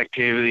service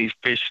activities,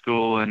 fish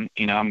school, and,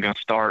 I'm going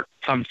to start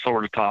some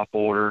sort of top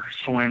order,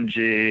 swim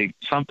jig,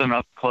 something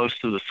up close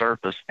to the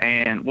surface.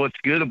 And what's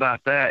good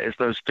about that is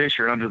those fish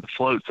are under the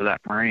floats of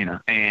that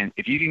marina. And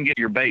if you can get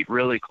your bait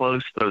really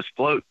close to those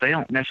floats, they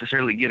don't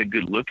necessarily get a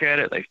good look at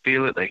it. They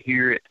feel it, they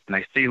hear it, and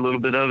they see a little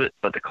bit of it.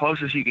 But the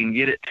closest you can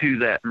get it to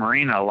that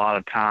marina, a lot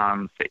of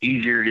times, the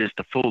easier it is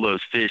to fool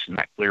those fish in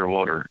that clear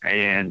water.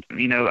 And,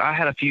 I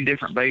had a few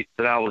different baits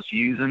that I was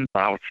using.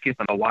 I was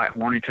skipping a white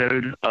horny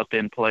toad up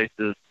in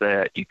places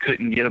that you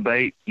couldn't get a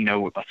bait,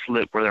 with a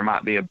slip where there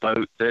might be a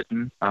boat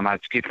sitting.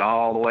 I'd skip it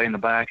all the way in the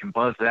back and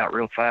buzz it out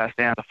real fast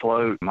down the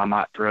float. I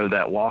might throw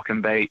that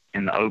walking bait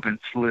in the open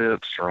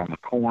slips or on the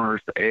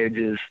corners, the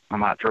edges. I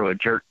might throw a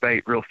jerk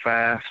bait real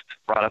fast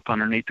right up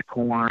underneath the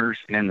corners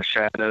and in the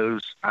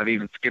shadows. I've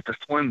even skipped a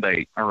swim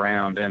bait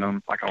around in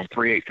them, like on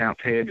 3/8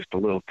 ounce head, just a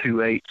little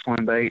 2/8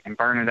 swim bait, and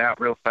burn it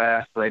out real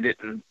fast so they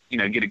didn't,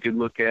 get a good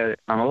look at it.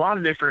 A lot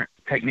of different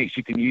techniques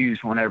you can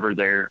use whenever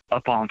they're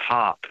up on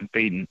top and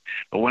feeding.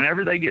 But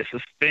whenever they get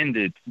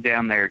suspended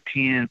down there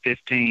 10,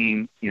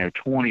 15,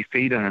 20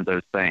 feet under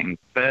those things,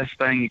 best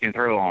thing you can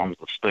throw on is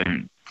a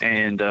spoon.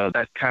 And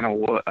that's kind of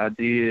what I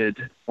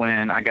did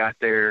when I got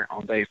there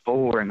on day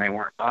 4 and they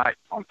weren't biting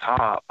on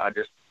top. I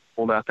just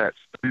pulled out that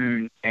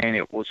spoon, and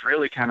it was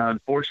really kind of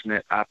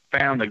unfortunate. I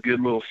found a good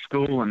little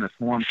school in this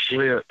one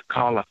slip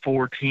called a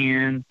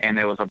 410, and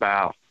there was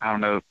about,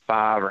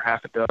 5 or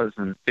half a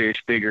dozen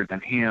fish bigger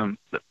than him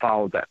that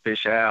followed that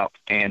fish out,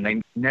 and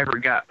they never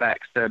got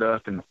back set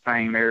up in the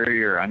same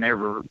area. I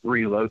never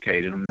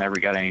relocated them, never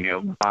got any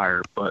of them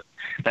fired. But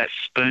that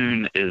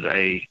spoon is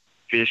a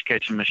fish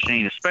catching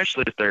machine,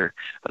 especially if there's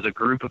a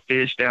group of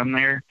fish down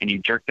there and you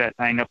jerk that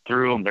thing up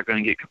through them, they're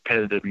going to get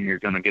competitive and you're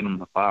going to get them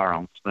to fire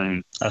on the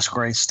spoon. That's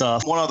great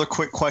stuff. One other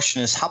quick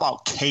question is, how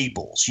about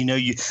cables?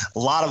 A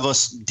lot of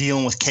us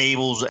dealing with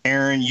cables.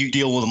 Aaron, you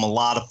deal with them a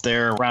lot up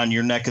there around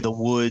your neck of the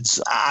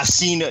woods. I've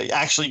seen,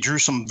 actually drew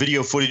some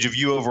video footage of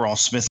you over on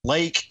Smith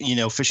Lake,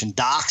 fishing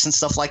docks and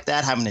stuff like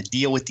that, having to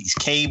deal with these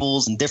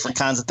cables and different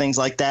kinds of things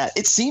like that.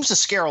 It seems to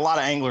scare a lot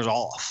of anglers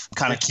off,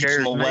 kind of keeps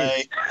them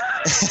away.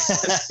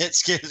 It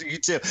scares you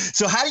too.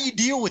 So how do you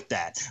deal with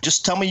that?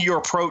 Just tell me your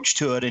approach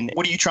to it, and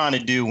what are you trying to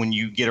do when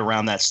you get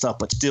around that stuff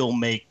but still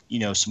make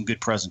some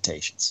good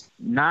presentations?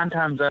 9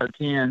 times out of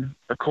 10,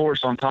 of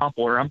course, on top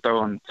water, I'm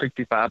throwing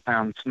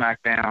 65-pound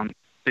smackdown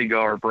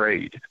cigar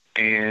braid,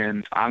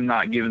 and I'm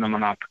not giving them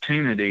an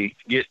opportunity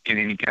to get in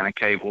any kind of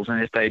cables.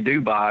 And if they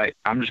do bite,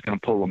 I'm just going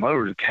to pull them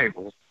over the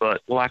cables.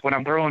 But like when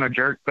I'm throwing a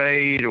jerk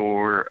bait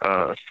or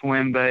a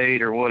swim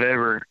bait or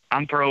whatever,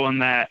 I'm throwing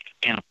that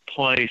in a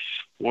place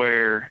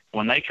where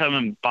when they come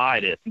and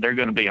bite it, they're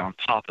going to be on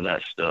top of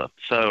that stuff.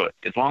 So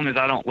as long as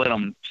I don't let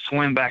them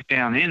swim back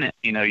down in it,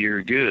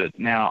 you're good.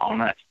 Now on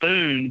that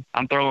spoon,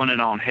 I'm throwing it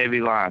on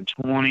heavy line,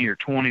 20 or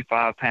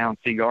 25-pound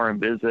cigar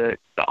and Bizek.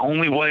 The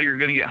only way you're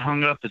going to get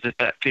hung up is if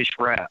that fish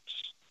wraps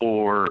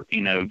or,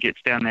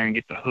 gets down there and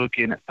gets a hook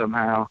in it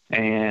somehow.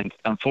 And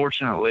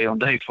unfortunately, on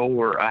day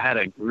 4, I had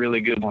a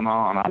really good one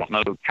on. I don't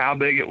know how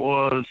big it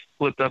was.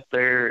 Flipped up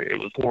there. It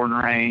was pouring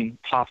rain.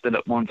 Tossed it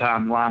up one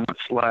time. Line went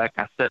slack.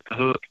 I set the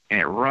hook, and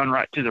it run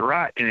right to the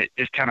right, and it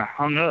just kind of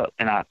hung up.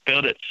 And I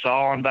felt it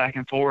sawing back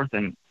and forth,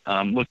 and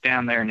looked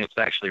down there, and it's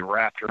actually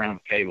wrapped around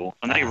the cable.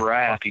 When they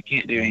wrap, you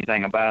can't do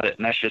anything about it,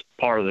 and that's just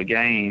part of the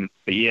game.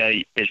 But yeah,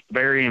 it's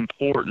very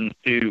important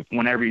to,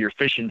 whenever you're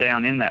fishing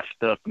down in that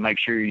stuff, to make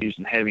sure you're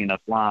using heavy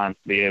enough line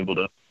to be able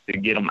to to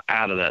get them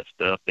out of that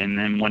stuff. And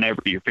then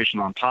whenever you're fishing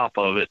on top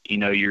of it,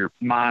 your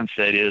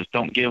mindset is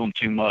don't give them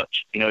too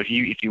much. If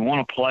you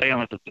want to play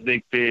them, if it's a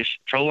big fish,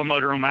 trolling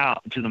motor them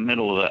out into the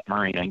middle of that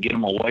marina and get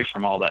them away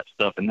from all that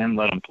stuff, and then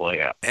let them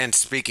play out. And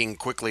speaking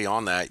quickly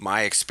on that,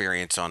 my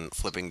experience on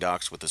flipping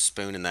docks with a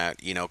spoon and that,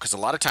 because a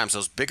lot of times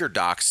those bigger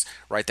docks,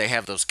 right, they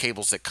have those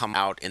cables that come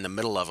out in the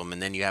middle of them,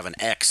 and then you have an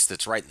X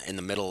that's right in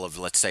the middle of,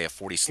 let's say, a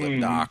 40-slip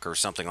dock or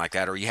something like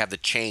that, or you have the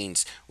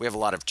chains. We have a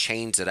lot of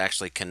chains that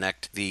actually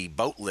connect the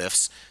boat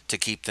lifts to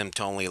keep them,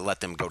 to only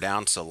let them go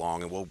down so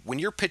long. And well, when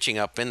you're pitching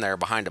up in there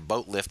behind a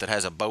boat lift that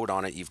has a boat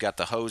on it, you've got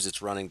the hose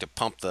that's running to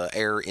pump the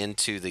air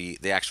into the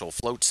actual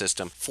float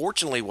system.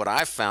 Fortunately, what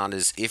I've found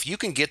is if you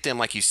can get them,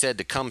 like you said,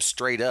 to come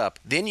straight up,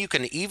 then you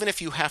can, even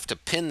if you have to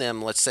pin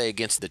them, let's say,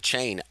 against the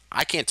chain,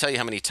 I can't tell you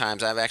how many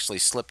times I've actually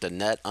slipped a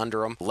net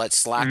under them, let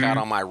slack out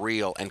on my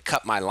reel, and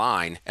cut my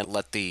line and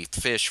let the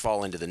fish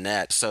fall into the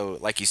net. So,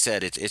 like you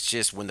said, it's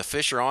just when the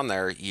fish are on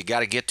there, you got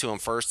to get to them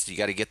first. You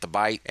got to get the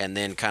bite, and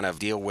then kind of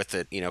deal with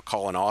it.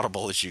 Call an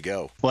audible as you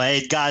go. Well,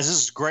 hey guys,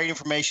 this is great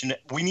information.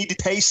 We need to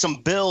pay some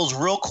bills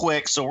real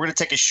quick, so we're going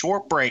to take a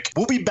short break.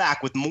 We'll be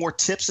back with more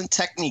tips and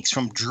techniques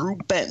from Drew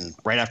Benton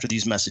right after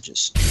these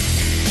messages.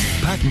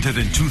 Patented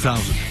in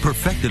 2000,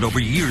 perfected over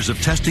years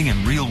of testing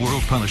and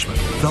real-world punishment,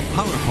 the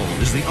Power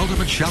Pole is the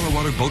ultimate shallow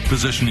water boat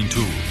positioning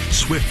tool.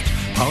 Swift.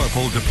 Power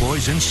Pole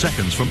deploys in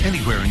seconds from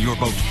anywhere in your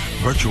boat.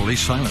 Virtually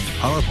silent.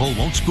 Power Pole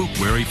won't spook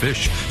wary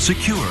fish.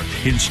 Secure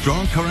in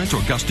strong current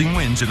or gusting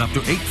winds in up to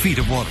 8 feet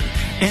of water.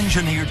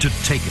 Engineered to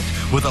take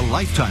it with a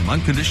lifetime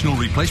unconditional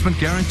replacement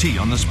guarantee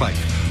on the spike.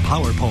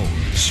 Power Pole.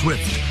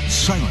 Swift.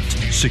 Silent.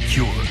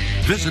 Secure.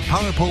 Visit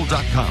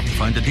PowerPole.com to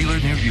find a dealer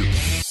near you.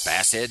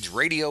 Bass Edge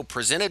Radio,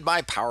 presented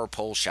by Power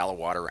Pole Shallow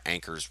Water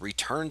Anchors,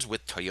 returns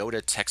with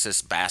Toyota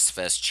Texas Bass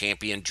Fest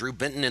champion Drew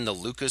Benton in the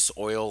Lucas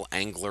Oil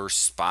Angler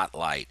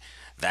Spotlight.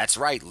 That's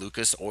right,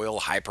 Lucas Oil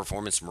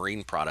high-performance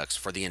marine products.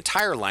 For the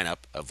entire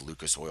lineup of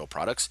Lucas Oil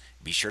products,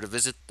 be sure to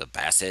visit the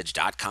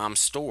BassEdge.com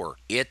store.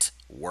 It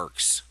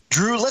works.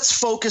 Drew, let's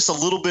focus a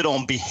little bit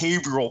on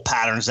behavioral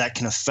patterns that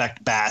can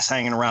affect bass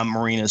hanging around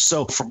marinas.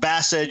 So for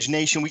Bass Edge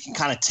Nation, we can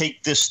kind of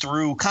take this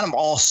through kind of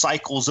all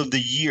cycles of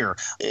the year.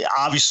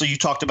 Obviously, you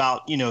talked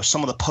about,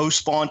 some of the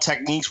post-spawn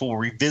techniques. We'll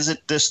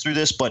revisit this through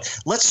this, but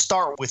let's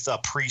start with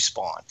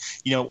pre-spawn.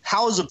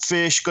 How is a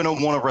fish going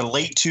to want to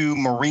relate to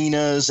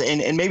marinas?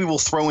 And maybe we'll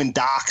throw in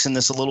docks in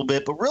this a little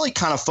bit, but really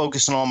kind of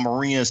focusing on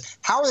marinas.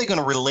 How are they going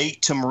to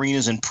relate to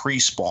marinas in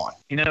pre-spawn?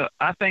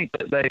 I think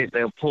that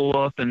they'll pull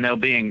up and they'll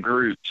be in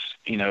groups.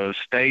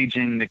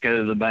 Staging to go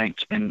to the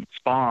bank and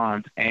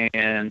spawn.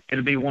 And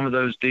it'll be one of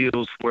those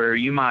deals where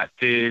you might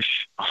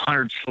fish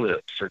 100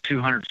 slips or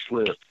 200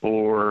 slips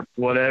or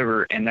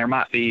whatever, and there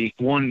might be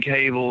one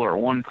cable or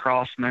one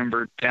cross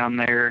member down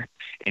there,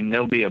 and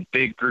there'll be a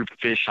big group of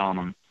fish on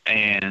them.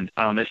 And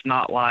it's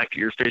not like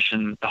you're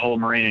fishing the whole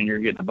marina and you're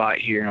getting a bite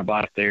here and a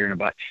bite there and a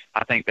bite.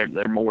 I think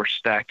they're more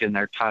stacked and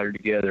they're tighter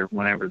together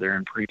whenever they're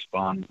in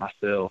pre-spawn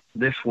myself.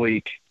 This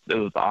week, it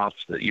was the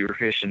opposite. You were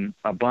fishing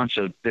a bunch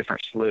of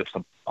different slips,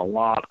 a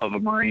lot of a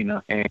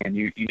marina, and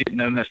you didn't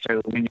know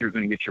necessarily when you were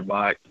going to get your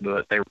bite,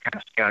 but they were kind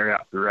of scattered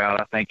out throughout.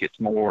 I think it's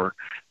more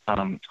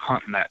hunting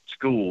that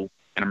school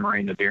in a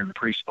marina during the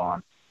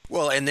pre-spawn.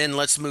 Well, and then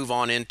let's move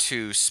on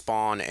into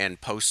spawn and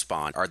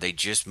post-spawn. Are they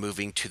just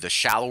moving to the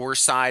shallower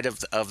side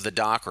of the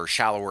dock, or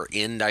shallower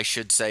end, I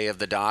should say, of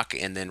the dock,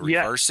 and then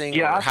reversing?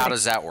 Yeah, or how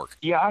does that work?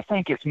 Yeah, I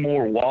think it's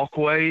more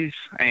walkways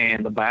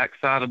and the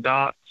backside of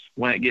docks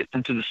when it gets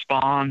into the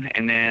spawn,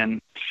 and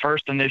then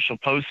first initial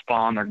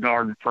post-spawn, they're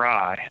guard and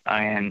fry,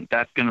 and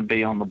that's going to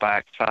be on the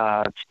back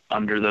sides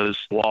under those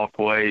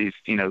walkways,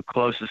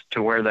 closest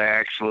to where they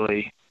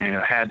actually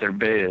had their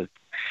beds.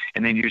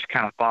 And then you just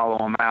kind of follow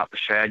them out. The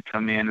shad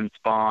come in and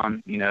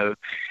spawn,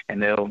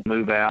 and they'll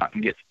move out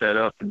and get set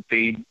up and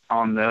feed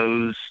on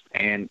those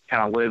and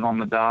kind of live on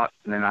the dock.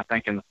 And then I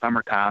think in the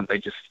summertime, they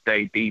just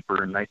stay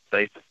deeper and they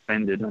stay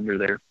suspended under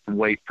there and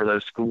wait for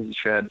those schools of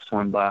shad to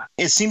swim by.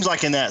 It seems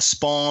like in that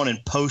spawn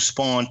and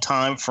post-spawn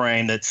time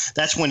frame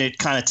that's when it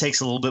kind of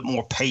takes a little bit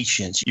more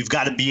patience. You've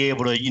got to be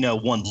able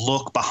to,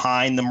 look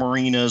behind the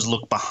marinas,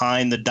 look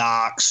behind the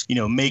docks,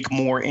 make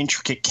more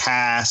intricate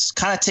casts,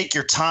 kind of take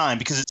your time,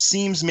 because it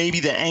seems maybe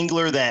the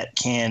angler that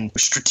can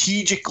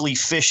strategically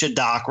fish a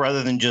dock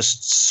rather than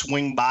just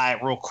swing by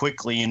it real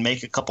quickly and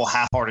make a couple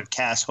half-hearted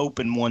casts,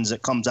 hoping ones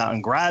that comes out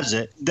and grabs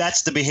it.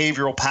 That's the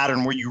behavioral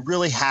pattern where you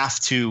really have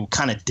to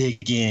kind of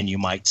dig in, you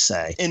might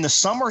say. In the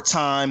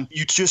summertime,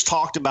 you just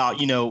talked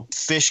about,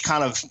 fish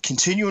kind of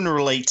continuing to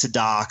relate to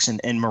docks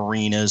and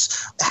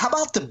marinas. How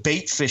about the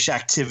bait fish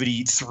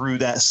activity through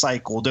that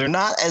cycle? They're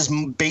not as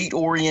bait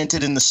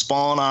oriented in the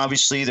spawn,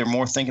 obviously. They're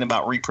more thinking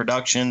about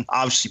reproduction.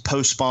 Obviously,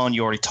 post-spawn,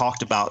 you already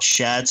talked about about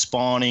shad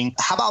spawning.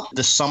 How about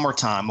the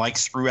summertime, like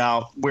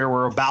throughout where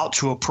we're about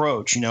to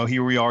approach?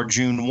 Here we are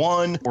June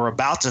 1. We're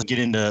about to get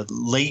into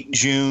late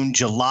June,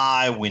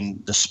 July, when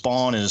the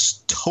spawn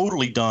is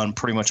totally done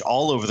pretty much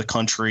all over the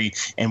country,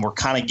 and we're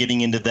kind of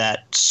getting into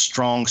that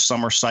strong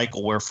summer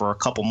cycle where for a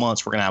couple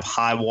months we're going to have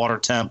high water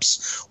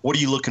temps. What are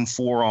you looking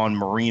for on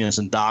marinas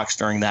and docks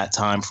during that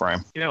time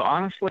frame?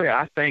 Honestly,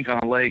 I think on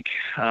a lake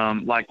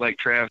like Lake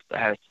Travis that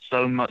has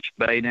so much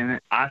bait in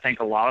it, I think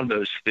a lot of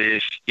those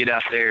fish get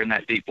out there in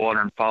that deep water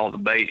and follow the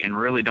bait and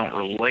really don't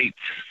relate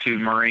to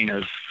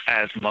marinas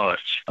as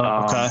much.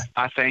 Okay.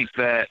 I think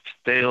that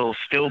there'll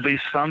still be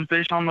some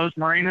fish on those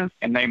marinas,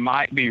 and they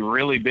might be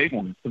really big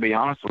ones, to be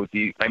honest with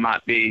you. They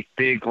might be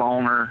big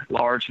loner,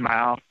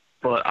 largemouth,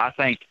 but I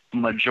think the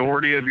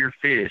majority of your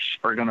fish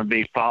are going to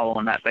be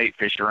following that bait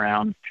fish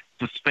around,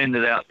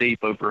 suspended out deep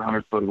over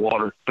 100 foot of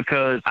water,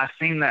 because I've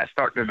seen that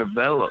start to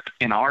develop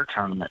in our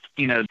tournament.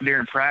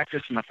 During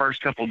practice in the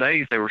first couple of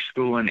days, they were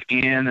schooling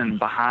in and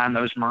behind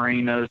those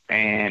marinas,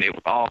 and it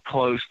was all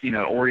close,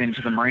 oriented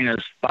to the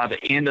marinas. By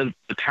the end of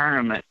the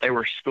tournament, they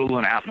were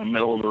schooling out in the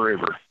middle of the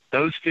river.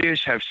 Those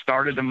fish have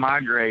started to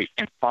migrate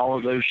and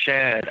follow those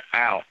shad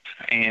out,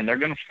 and they're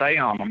going to stay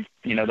on them.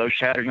 Those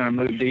shad are going to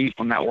move deep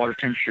when that water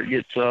temperature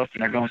gets up,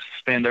 and they're going to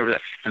suspend over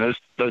that, and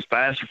those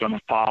bass are going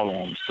to follow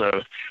them.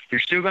 So you're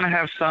still going to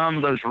have some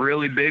of those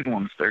really big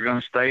ones. They're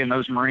going to stay in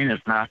those marinas,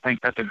 and I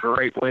think that's a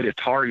great way to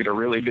target a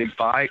really big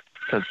bite,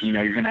 because,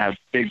 you're going to have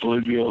big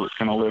bluegill that's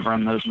going to live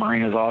around those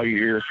marinas all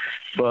year.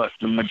 But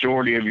the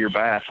majority of your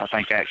bass, I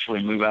think,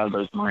 actually move out of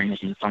those marinas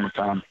in the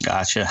summertime.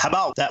 Gotcha. How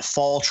about that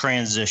fall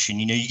transition?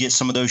 You get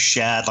some of those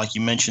shad, like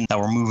you mentioned, that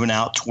were moving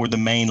out toward the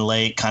main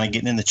lake, kind of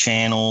getting in the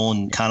channel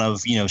and kind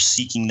of,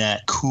 seeking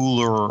that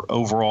cooler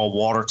overall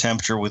water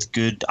temperature with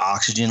good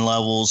oxygen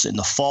levels. In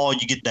the fall,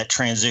 you get that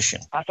transition.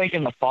 I think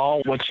in the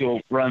fall, what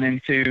you'll run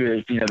into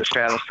is, the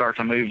shad will start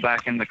to move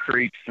back in the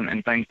creeks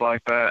and things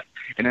like that.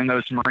 And in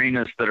those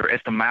marinas that are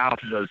at the mouth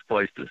of those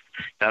places,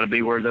 that'll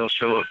be where they'll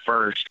show up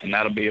first, and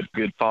that'll be a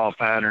good fall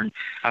pattern.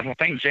 I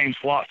think James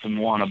Watson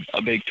won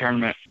a big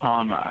tournament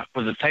on,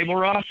 was it Table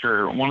Rock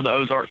or one of the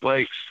Ozark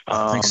Lakes?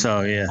 I think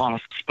so, yeah. On a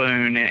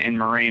spoon in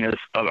marinas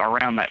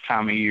around that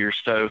time of year.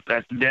 So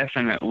that's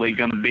definitely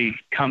going to be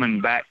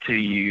coming back to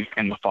you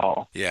in the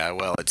fall. Yeah,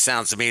 well, it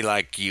sounds to me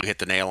like you hit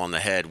the nail on the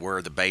head.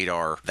 Where the bait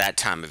are that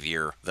time of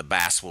year, the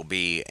bass will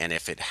be. And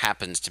if it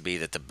happens to be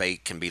that the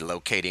bait can be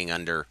locating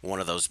under one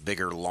of those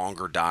bigger,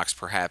 longer docks,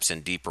 perhaps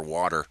in deeper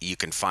water, you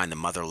can find the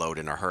mother lode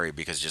in a hurry,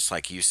 because just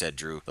like you said,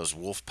 Drew, those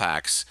wolf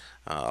packs,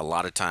 a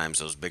lot of times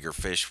those bigger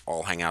fish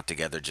all hang out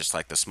together just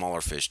like the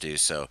smaller fish do.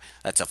 So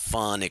that's a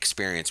fun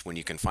experience when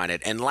you can find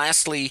it. And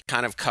lastly,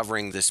 kind of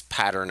covering this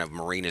pattern of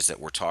marinas that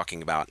we're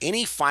talking about,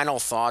 any final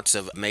thoughts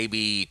of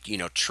maybe,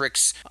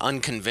 tricks,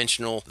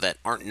 unconventional, that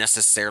aren't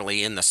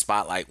necessarily in the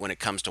spotlight when it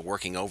comes to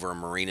working over a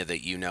marina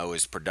that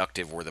is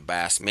productive, where the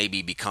bass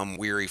maybe become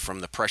weary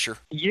from the pressure?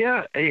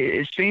 Yeah,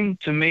 it seemed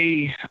to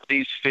me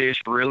these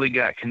fish really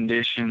got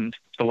conditioned.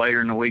 So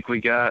later in the week, you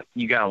got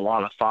a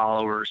lot of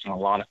followers and a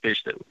lot of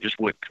fish that just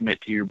wouldn't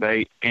commit to your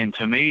bait. And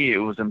to me, it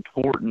was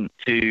important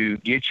to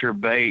get your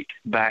bait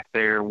back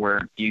there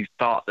where you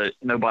thought that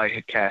nobody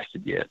had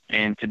casted yet.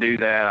 And to do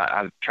that,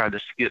 I tried to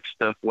skip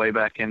stuff way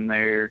back in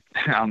there.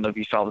 I don't know if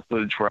you saw the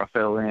footage where I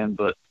fell in,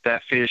 but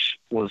that fish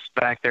was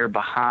back there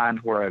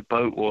behind where a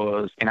boat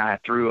was, and I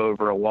threw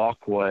over a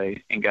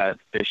walkway and got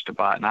the fish to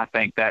bite. And I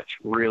think that's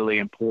really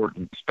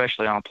important,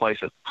 especially on a place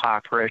that's high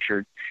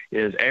pressured,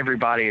 is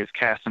everybody is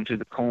casting to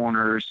the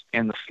corners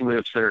and the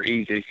slips that are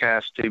easy to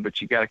cast to,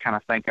 but you got to kind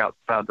of think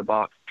outside the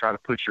box, try to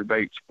put your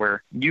baits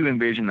where you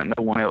envision that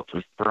no one else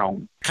is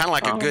thrown. Kind of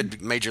like a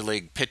good major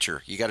league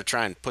pitcher. You got to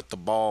try and put the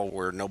ball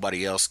where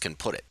nobody else can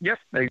put it. Yep,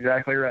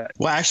 exactly right.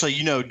 Well, actually,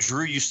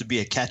 Drew used to be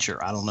a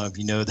catcher. I don't know if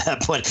you know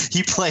that, but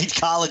he played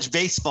college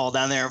baseball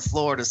down there in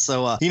Florida.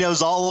 So he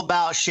knows all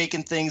about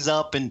shaking things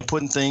up and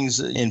putting things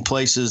in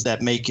places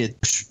that make it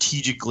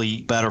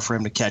strategically better for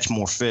him to catch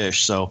more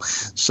fish. So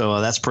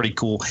that's pretty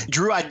cool.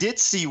 Drew, I did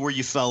see where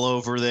you fell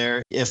over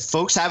there. If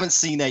folks haven't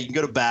seen that, you can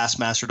go to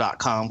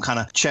Bassmaster.com, kind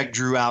of check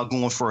Drew out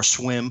going for a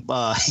swim.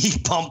 He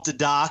bumped the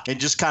dock and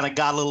just kind of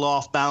got a little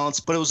off balance,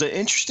 but it was an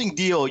interesting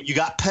deal. You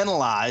got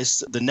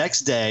penalized the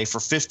next day for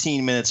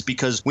 15 minutes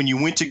because when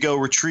you went to go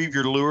retrieve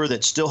your lure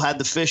that still had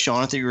the fish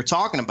on it that you were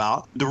talking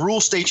about, the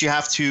rule states you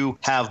have to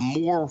have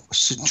more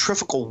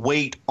centrifugal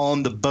weight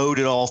on the boat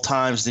at all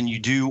times than you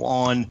do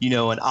on,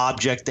 an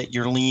object that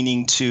you're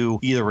leaning to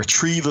either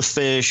retrieve a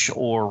fish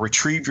or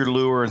retrieve your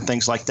lure and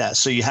things like that.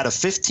 So you had a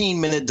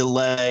 15-minute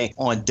delay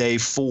on day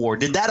 4.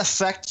 Did that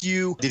affect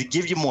you? Did it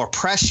give you more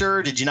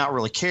pressure? Did you not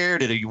really care?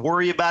 Did you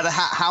worry about it?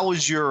 How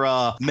was your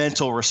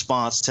mental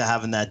response to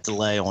having that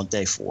delay on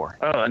day 4?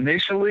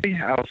 Initially,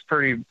 I was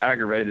pretty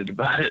aggravated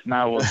about it, and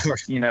I was,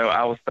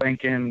 I was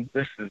thinking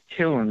this is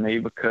killing me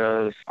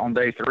because on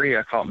day 3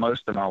 I caught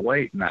most of my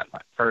weight in that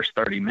first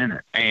 30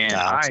 minutes, and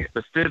I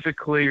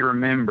specifically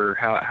remember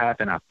how it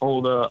happened. I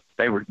pulled up,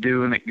 they were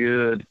doing it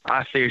good.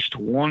 I fished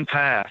one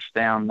pass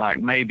down like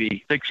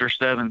maybe 6 or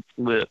 7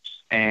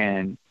 slips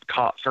and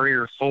caught 3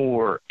 or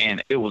 4,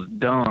 and it was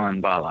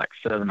done by like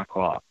 7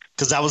 o'clock.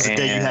 Because that was the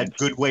day you had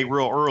good weight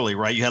real early,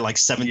 right? You had like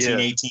 17,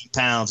 18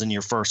 pounds in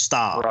your first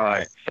stop.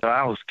 Right. So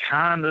I was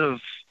kind of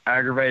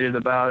aggravated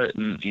about it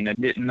and,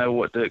 didn't know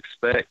what to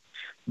expect.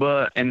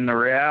 But in the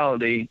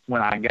reality,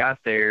 when I got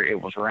there,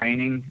 it was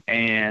raining,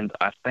 and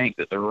I think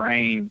that the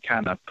rain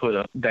kind of put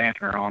a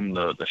dampener on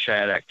the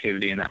shad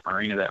activity in that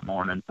marina that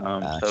morning.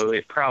 So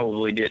it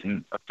probably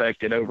didn't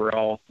affect it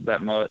overall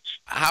that much.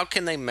 How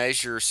can they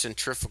measure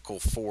centrifugal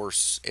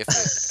force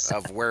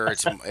of where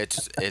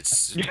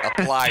it's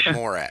applied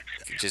more at?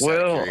 Just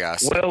out of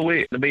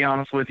curiosity. To be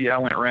honest with you, I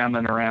went round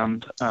and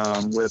around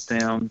with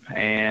them,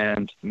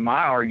 and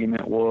my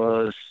argument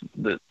was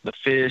that the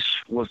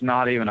fish was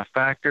not even a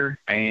factor,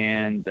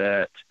 and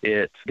that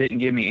it didn't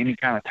give me any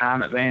kind of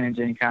time advantage,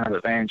 any kind of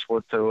advantage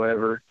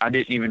whatsoever. I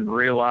didn't even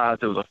realize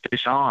there was a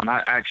fish on.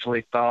 I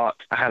actually thought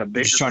I had a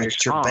bigger fish on. Just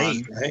trying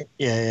to get your bait,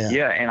 right?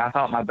 Yeah, and I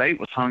thought my bait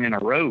was hung in a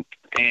rope.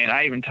 And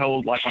I even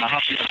told, like, when I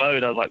hopped in the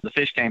boat, I was like, the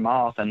fish came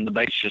off and the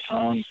bait's just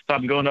hung. So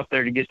I'm going up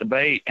there to get the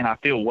bait, and I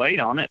feel weight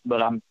on it,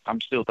 but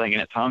I'm still thinking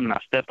it's hung, and I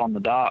step on the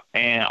dock.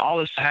 And all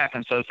this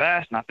happened so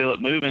fast, and I feel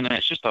it moving, and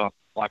it's just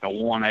like a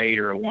 1.8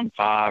 or a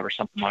 1.5 or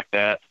something like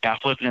that. And I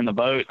flip it in the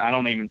boat. I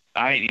didn't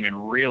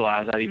even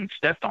realize I even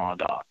stepped on a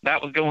dock.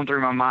 That was going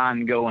through my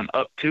mind going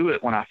up to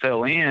it when I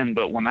fell in,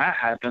 but when that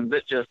happens,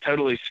 it just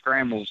totally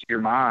scrambles your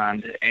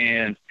mind.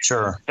 And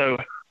sure. So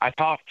I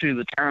talked to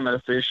the tournament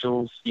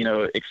officials,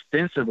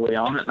 extensively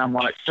on it, and I'm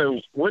like, so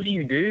what do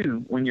you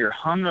do when you're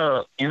hung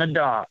up in a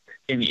dock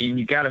and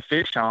you got a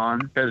fish on?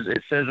 Because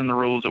it says in the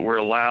rules that we're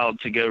allowed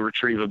to go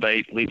retrieve a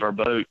bait, leave our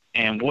boat.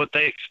 And what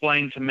they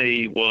explained to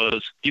me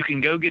was, you can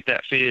go get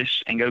that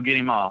fish and go get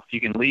him off. You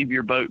can leave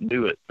your boat and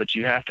do it, but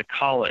you have to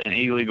call it an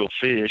illegal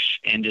fish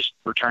and just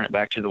return it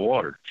back to the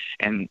water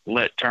and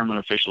let tournament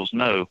officials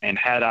know. And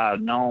had I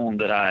known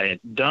that I had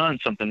done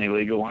something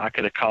illegal, I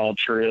could have called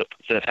Trip,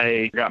 said,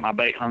 hey, I got my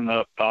bait hung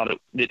up, thought it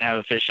didn't have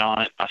a fish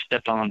on it. I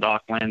stepped on the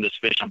dock, landed this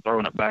fish. I'm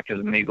throwing it back as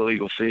an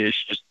illegal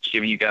fish, just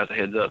giving you guys a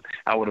heads up.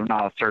 I would have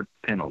not served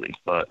penalty,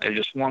 but it's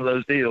just one of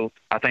those deals.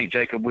 I think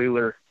Jacob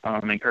Wheeler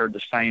incurred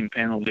the same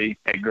penalty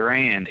at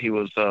Grand. He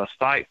was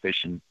sight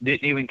fishing,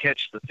 didn't even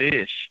catch the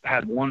fish,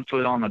 had 1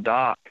 foot on the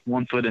dock,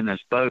 1 foot in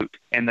his boat,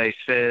 and they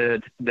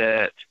said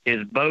that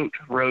his boat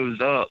rose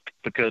up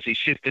because he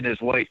shifted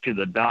his weight to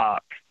the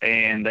dock,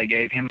 and they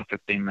gave him a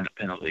 15-minute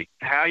penalty.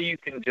 How you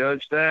can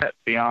judge that,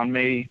 beyond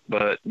me,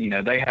 but,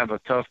 they have a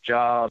tough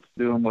job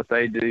doing what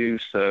they do,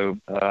 so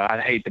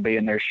I'd hate to be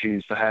in their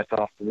shoes, so hats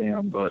off to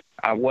them, but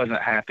I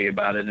wasn't happy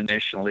about it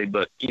initially,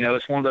 but,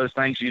 it's one of those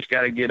things you just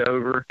got to get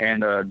over,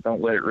 and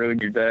don't let it ruin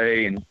your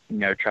day, and,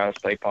 try to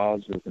stay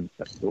positive, and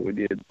that's what we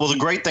did. Well, the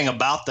great thing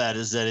about that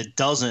is that it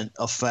doesn't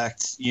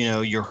affect,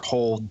 your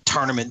whole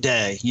tournament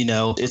day.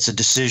 It's a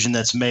decision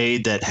that's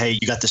made that, hey,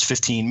 you got this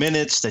 15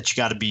 minutes that you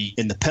got to be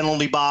in the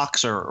penalty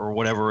box or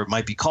whatever it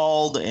might be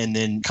called, and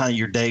then kind of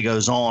your day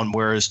goes on.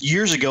 Whereas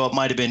years ago, it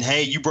might have been,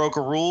 hey, you broke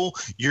a rule,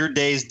 your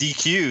day is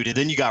DQ'd, and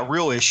then you got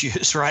real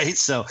issues, right?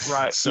 So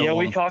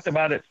we talked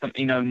about it,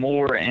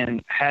 more,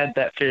 and had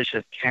that fish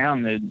have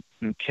counted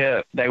and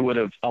kept, they would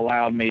have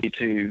allowed me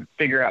to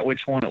figure out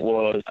which one it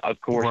was.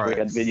 Of course, we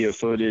had video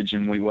footage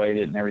and we weighed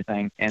it and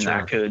everything, and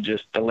I could have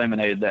just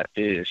eliminated that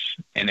fish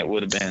and it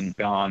would have been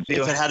gone.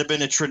 If it had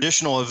been a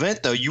traditional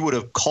event, though, you would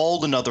have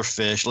called another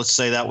fish. Let's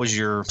say that was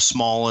your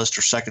smallest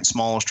or second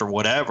smallest or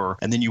whatever,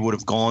 and then you would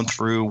have gone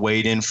through,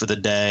 weighed in for the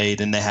day.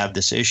 Then they have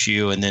this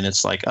issue, and then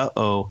it's like,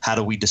 how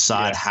do we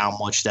decide how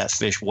much that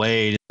fish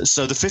weighed?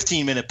 So the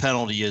 15-minute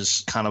penalty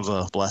is kind of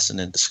a blessing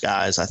in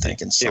disguise, I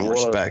think, in some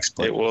respects.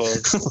 But it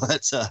was.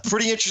 That's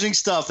pretty interesting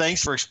stuff.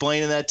 Thanks for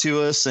explaining that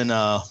to us and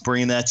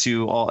bringing that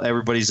to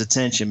everybody's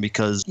attention,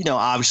 because,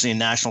 obviously in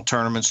national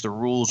tournaments, the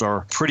rules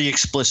are pretty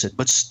explicit,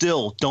 but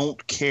still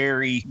don't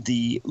carry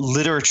the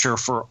literature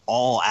for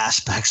all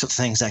aspects of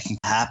things that can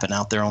happen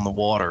out there on the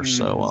water.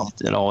 So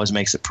it always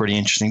makes it pretty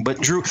interesting.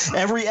 But Drew,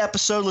 every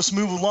episode, let's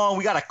move along.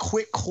 We got a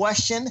quick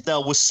question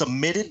that was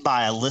submitted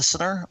by a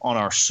listener on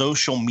our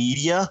social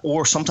media,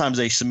 or sometimes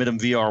they submit them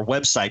via our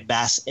website,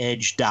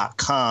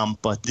 bassedge.com.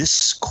 But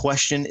this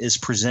question is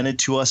presented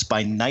to us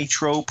by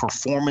Nitro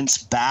Performance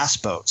Bass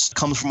Boats. It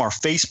comes from our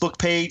Facebook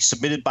page,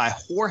 submitted by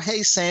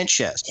Jorge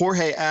Sanchez.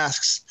 Jorge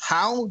asks,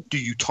 how do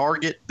you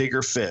target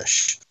bigger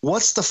fish?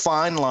 What's the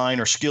fine line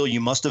or skill you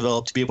must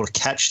develop to be able to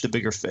catch the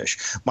bigger fish?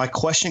 My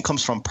question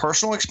comes from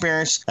personal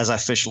experience as I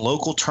fish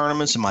local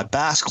tournaments in my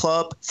bass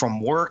club,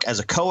 from work as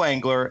a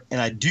co-angler, and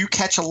I do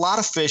catch a lot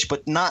of fish,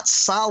 but not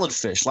solid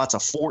fish. Lots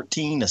of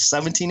 14 to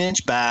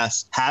 17-inch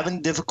bass,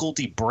 having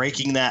difficulty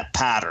breaking that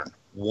pattern.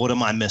 What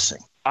am I missing?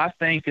 I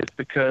think it's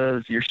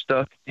because you're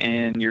stuck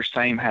in your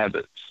same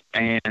habits,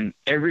 and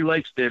every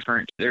lake's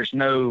different. There's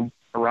no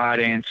right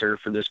answer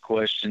for this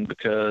question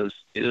because,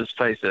 let's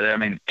face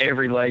it,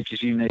 every lake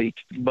is unique.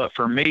 But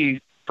for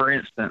me, for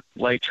instance,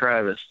 Lake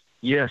Travis,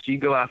 yes, you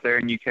go out there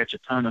and you catch a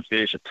ton of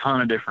fish, a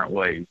ton of different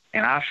ways.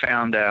 And I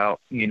found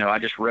out, I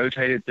just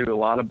rotated through a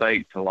lot of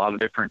baits, a lot of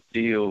different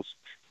deals,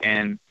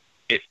 and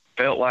it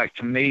felt like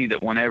to me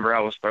that whenever I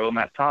was throwing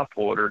that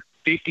topwater,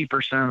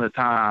 50% of the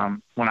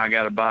time when I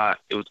got a bite,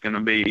 it was going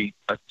to be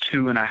a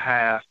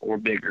 2.5 or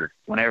bigger.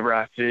 Whenever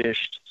I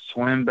fished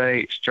swim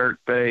baits, jerk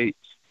baits,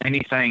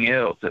 anything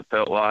else, it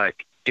felt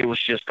like it was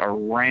just a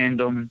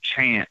random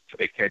chance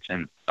at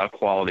catching a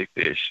quality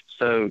fish.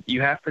 So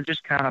you have to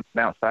just kind of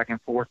bounce back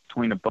and forth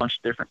between a bunch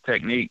of different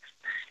techniques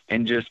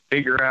and just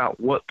figure out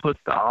what puts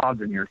the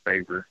odds in your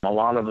favor. A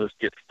lot of us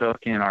get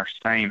stuck in our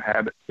same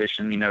habit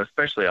fishing,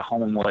 especially a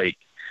home lake.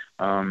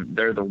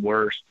 They're the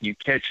worst. You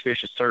catch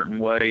fish a certain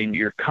way and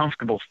you're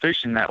comfortable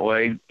fishing that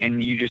way,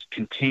 and you just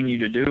continue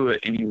to do it,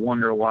 and you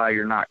wonder why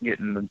you're not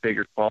getting the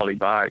bigger quality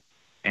bite.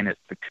 And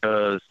it's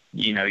because,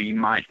 you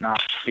might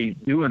not be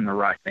doing the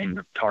right thing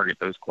to target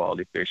those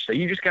quality fish. So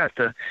you just got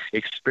to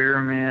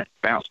experiment,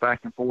 bounce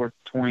back and forth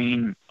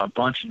between a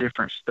bunch of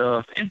different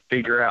stuff, and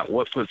figure out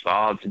what puts the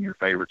odds in your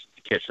favor to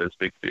catch those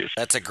big fish.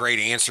 That's a great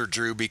answer,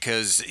 Drew,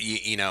 because,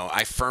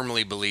 I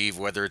firmly believe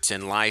whether it's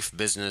in life,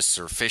 business,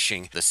 or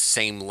fishing, the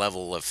same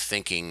level of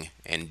thinking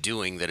and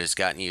doing that has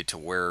gotten you to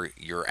where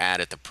you're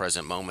at the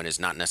present moment is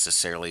not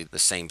necessarily the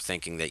same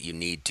thinking that you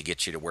need to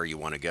get you to where you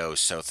want to go.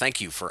 So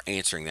thank you for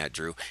answering that,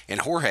 Drew.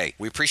 And Jorge,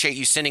 we appreciate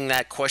you sending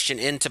that question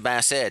into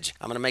Bass Edge.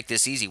 I'm going to make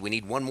this easy. We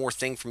need one more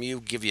thing from you,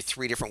 give you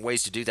 3 different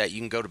ways to do that. You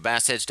can go to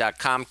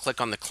bassedge.com,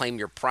 click on the Claim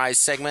Your Prize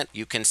segment.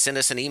 You can send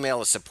us an email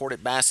at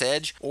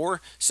support@BassEdge,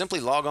 or simply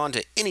log on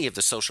to any of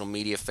the social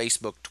media,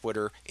 Facebook,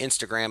 Twitter,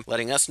 Instagram,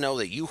 letting us know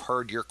that you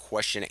heard your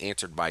question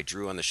answered by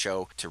Drew on the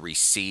show to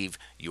receive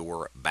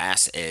your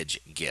Bass Edge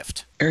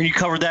gift. Aaron, you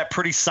covered that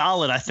pretty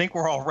solid. I think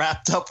we're all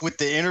wrapped up with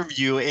the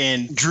interview.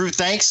 And Drew,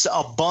 thanks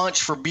a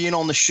bunch for being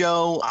on the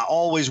show. I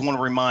always want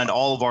to remind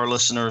all of our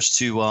listeners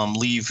to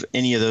leave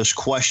any of those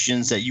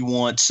questions that you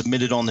want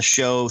submitted on the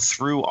show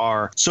through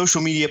our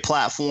social media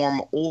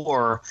platform,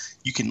 or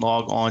you can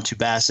log on to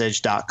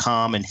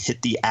bassedge.com and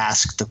hit the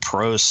Ask the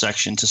Pros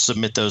section to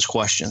submit those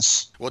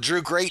questions. Well,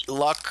 Drew, great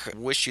luck.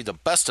 Wish you the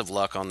best of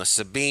luck on the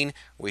Sabine.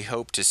 We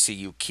hope to see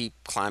you keep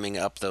climbing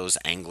up those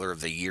Angler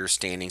of the Year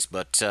standings.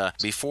 But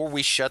before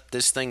we shut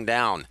this thing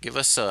down, give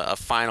us a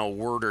final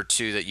word or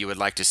two that you would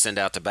like to send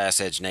out to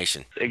Bass Edge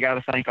Nation. I got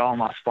to thank all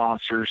my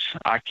sponsors.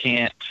 I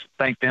can't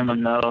thank them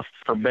enough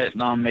for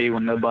betting on me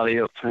when nobody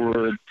else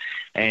would,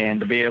 and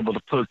to be able to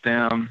put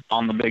them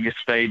on the biggest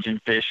stage in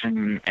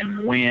fishing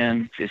and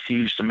win is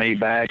huge to me.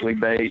 Bagley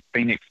Bait,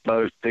 Phoenix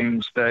Boat,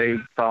 Doomsday,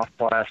 Soft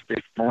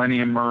Plastic,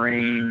 Millennium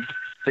Marine,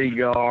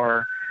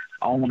 Seagar,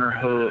 Owner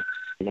Hooks,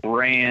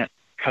 Lowrance,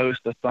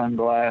 Costa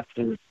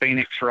Sunglasses,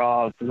 Phoenix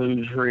Rods,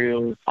 Lose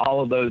Reels.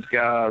 All of those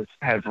guys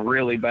have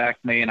really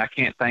backed me, and I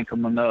can't thank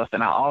them enough.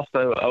 And I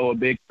also owe a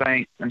big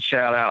thanks and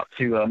shout out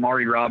to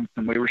Marty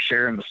Robinson. We were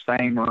sharing the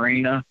same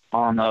marina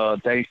on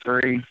day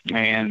 3,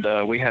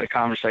 and we had a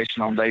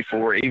conversation on day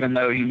 4. Even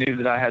though he knew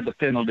that I had the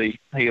penalty,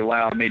 he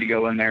allowed me to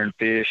go in there and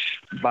fish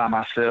by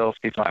myself.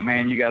 He's like,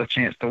 man, you got a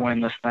chance to win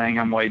this thing.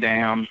 I'm way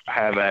down.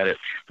 Have at it.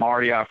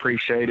 Marty, I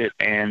appreciate it,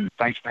 and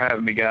thanks for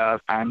having me,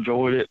 guys. I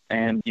enjoyed it,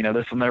 and,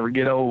 this will never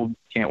get old.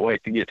 Can't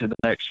wait to get to the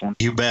next one.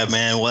 You bet,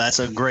 man. Well, that's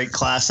a great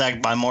class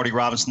act by Marty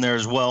Robinson there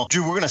as well.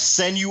 Drew, we're going to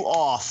send you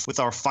off with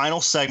our final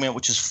segment,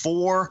 which is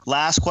 4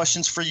 last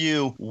questions for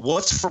you.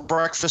 What's for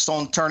breakfast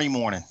on tourney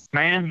morning?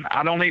 Man,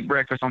 I don't eat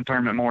breakfast on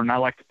tournament morning. I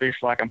like to fish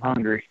like I'm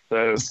hungry.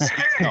 So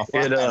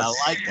I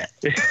like that.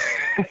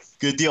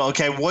 Good deal.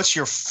 Okay, what's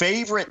your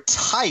favorite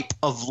type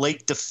of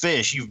lake to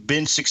fish? You've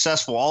been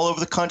successful all over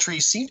the country.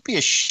 You seem to be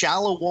a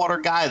shallow water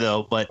guy,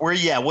 though. But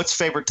what's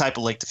favorite type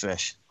of lake to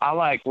fish? I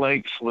like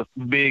lakes with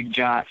big,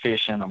 giant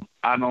fish in them.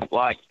 I don't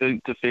like to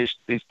fish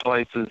these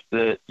places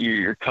that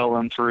you're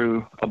culling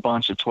through a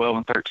bunch of 12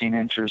 and 13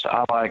 inches.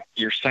 I like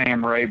your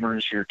Sam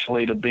Rayburn's, your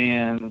Toledo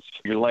Bends,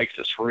 your lakes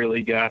that's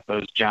really got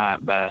those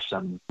giant bass in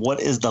them.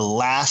 What is the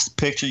last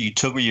picture you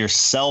took with your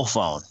cell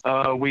phone?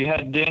 We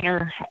had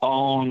dinner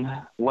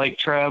on Lake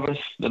Travis.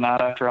 The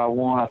night after I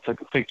won, I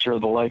took a picture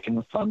of the lake and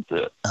the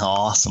sunset.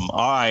 Awesome.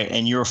 All right,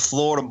 and you're a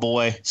Florida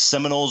boy.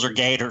 Seminoles or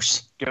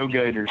Gators? Go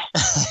Gators.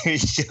 There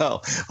you go.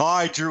 All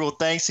right, Drew. Well,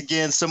 thanks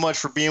again so much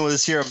for being with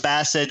us here at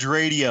Bass Edge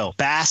Radio.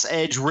 Bass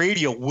Edge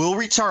Radio will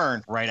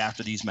return right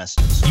after these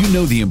messages. You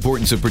know the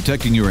importance of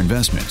protecting your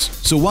investments,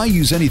 so why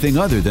use anything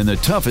other than the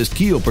toughest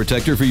keel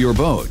protector for your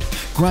boat?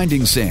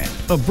 Grinding sand,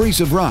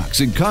 abrasive rocks,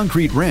 and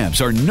concrete ramps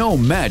are no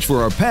match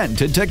for our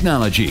patented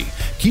technology.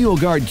 Keel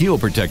Guard keel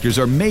protectors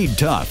are made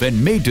tough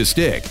and made to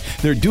stick.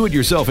 Their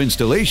do-it-yourself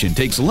installation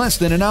takes less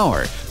than an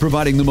hour,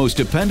 providing the most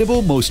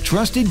dependable, most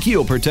trusted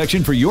keel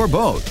protection for your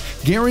boat.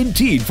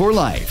 Guaranteed for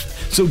life.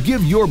 So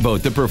give your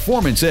boat the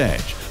performance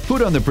edge.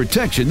 Put on the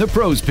protection the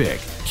pros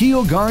pick.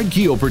 Keel Guard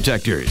Keel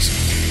Protectors.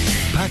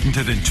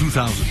 Patented in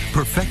 2000,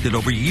 perfected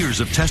over years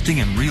of testing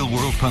and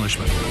real-world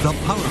punishment, the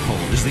Power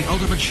Pole is the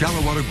ultimate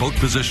shallow water boat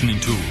positioning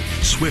tool.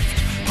 Swift.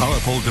 Power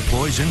Pole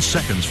deploys in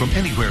seconds from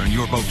anywhere in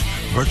your boat.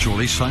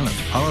 Virtually silent,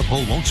 Power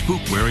Pole won't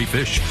spook wary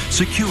fish.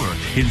 Secure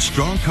in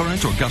strong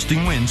current or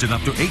gusting winds in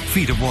up to 8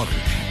 feet of water.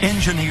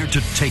 Engineered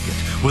to take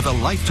it with a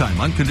lifetime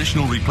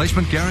unconditional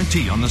replacement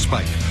guarantee on the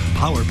spike.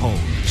 Power Pole.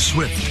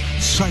 Swift.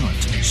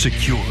 Silent.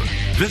 Secure.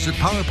 Visit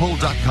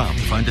PowerPole.com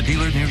to find a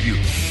dealer near you.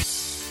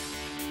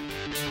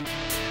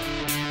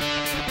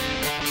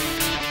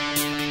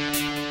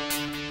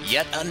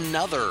 yet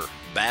another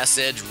Bass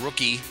Edge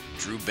rookie,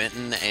 Drew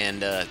Benton,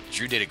 and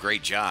Drew did a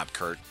great job,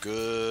 Kurt.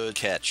 Good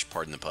catch,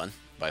 pardon the pun,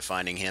 by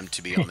finding him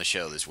to be on the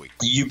show this week.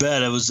 You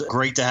bet. It was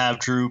great to have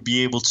Drew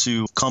be able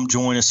to come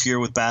join us here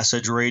with Bass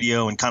Edge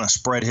Radio and kind of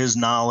spread his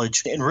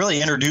knowledge and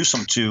really introduce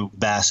him to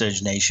Bass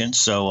Edge Nation.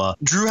 So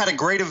Drew had a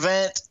great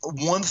event.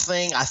 One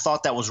thing I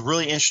thought that was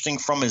really interesting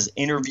from his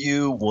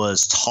interview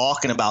was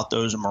talking about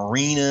those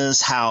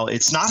marinas, how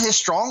it's not his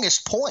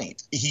strongest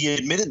point. He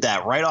admitted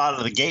that right out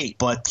of the gate,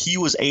 but he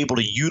was able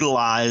to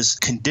utilize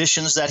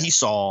conditions that he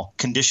saw,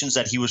 conditions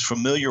that he was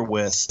familiar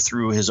with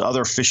through his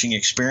other fishing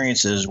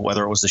experiences,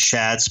 whether it was the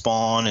shad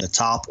spawn and a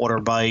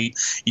topwater bite,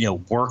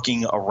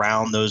 working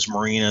around those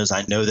marinas.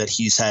 I know that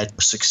he's had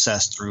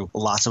success through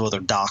lots of other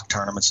dock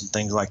tournaments and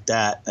things like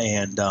that.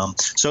 And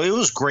so it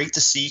was great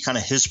to see kind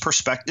of his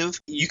perspective.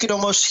 You could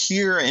almost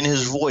hear in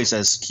his voice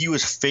as he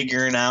was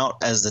figuring out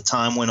as the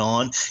time went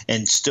on.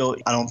 And still,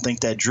 I don't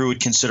think that Drew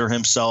would consider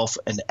himself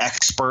an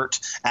expert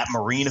at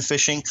marina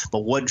fishing, but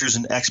what Drew's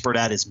an expert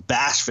at is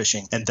bass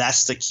fishing. And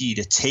that's the key,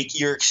 to take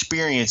your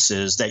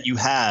experiences that you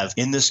have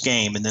in this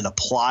game and then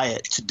apply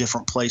it to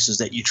different places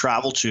that you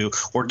travel to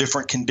or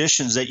different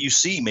conditions that you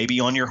see maybe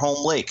on your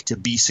home lake to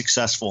be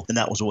successful. And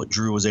that was what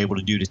Drew was able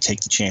to do to take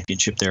the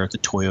championship there at the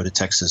Toyota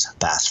Texas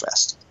Bass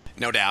Fest.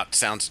 No doubt.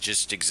 Sounds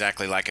just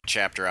exactly like a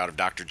chapter out of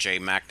Dr. Jay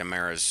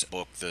McNamara's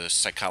book, The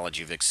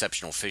Psychology of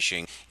Exceptional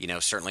Fishing.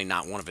 Certainly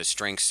not one of his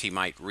strengths. He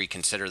might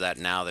reconsider that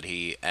now that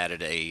he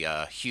added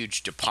a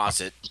huge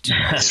deposit to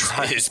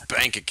his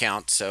bank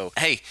account. So,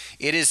 hey,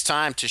 it is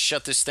time to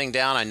shut this thing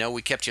down. I know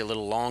we kept you a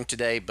little long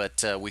today,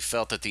 but we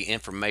felt that the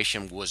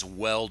information was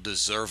well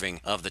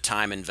deserving of the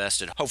time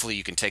invested. Hopefully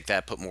you can take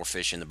that, put more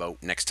fish in the boat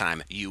next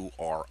time you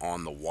are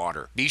on the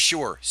water. Be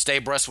sure, stay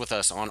abreast with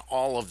us on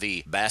all of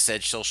the Bass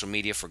Edge social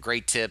media for great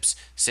tips.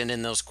 Send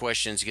in those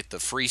questions. Get the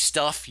free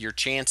stuff, your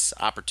chance,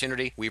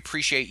 opportunity. We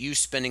appreciate you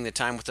spending the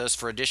time with us.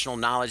 For additional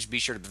knowledge, be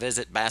sure to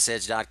visit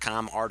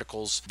bassedge.com.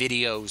 Articles,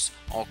 videos,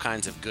 all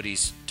kinds of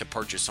goodies to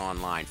purchase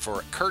online.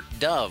 For Kurt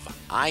Dove,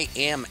 I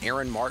am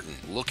Aaron Martin.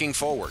 Looking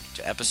forward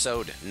to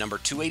episode number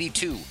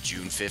 282,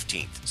 June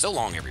 15th. So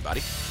long,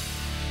 everybody.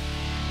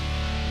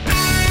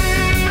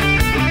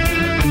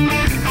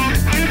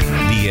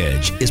 The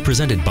Edge is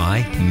presented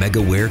by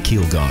MegaWare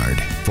Keel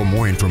Guard. For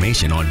more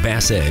information on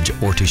Bass Edge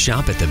or to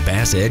shop at the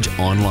Bass Edge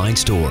online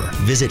store,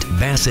 visit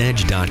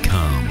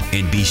bassedge.com.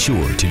 And be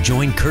sure to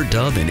join Kurt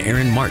Dove and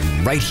Aaron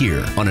Martin right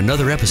here on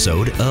another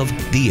episode of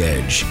The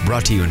Edge.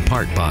 Brought to you in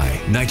part by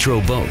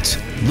Nitro Boats,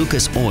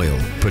 Lucas Oil,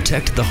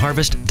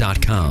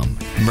 ProtectTheHarvest.com,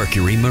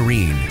 Mercury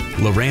Marine,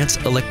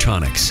 Lowrance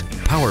Electronics,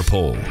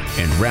 PowerPole,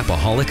 and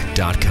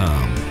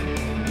Rapaholic.com.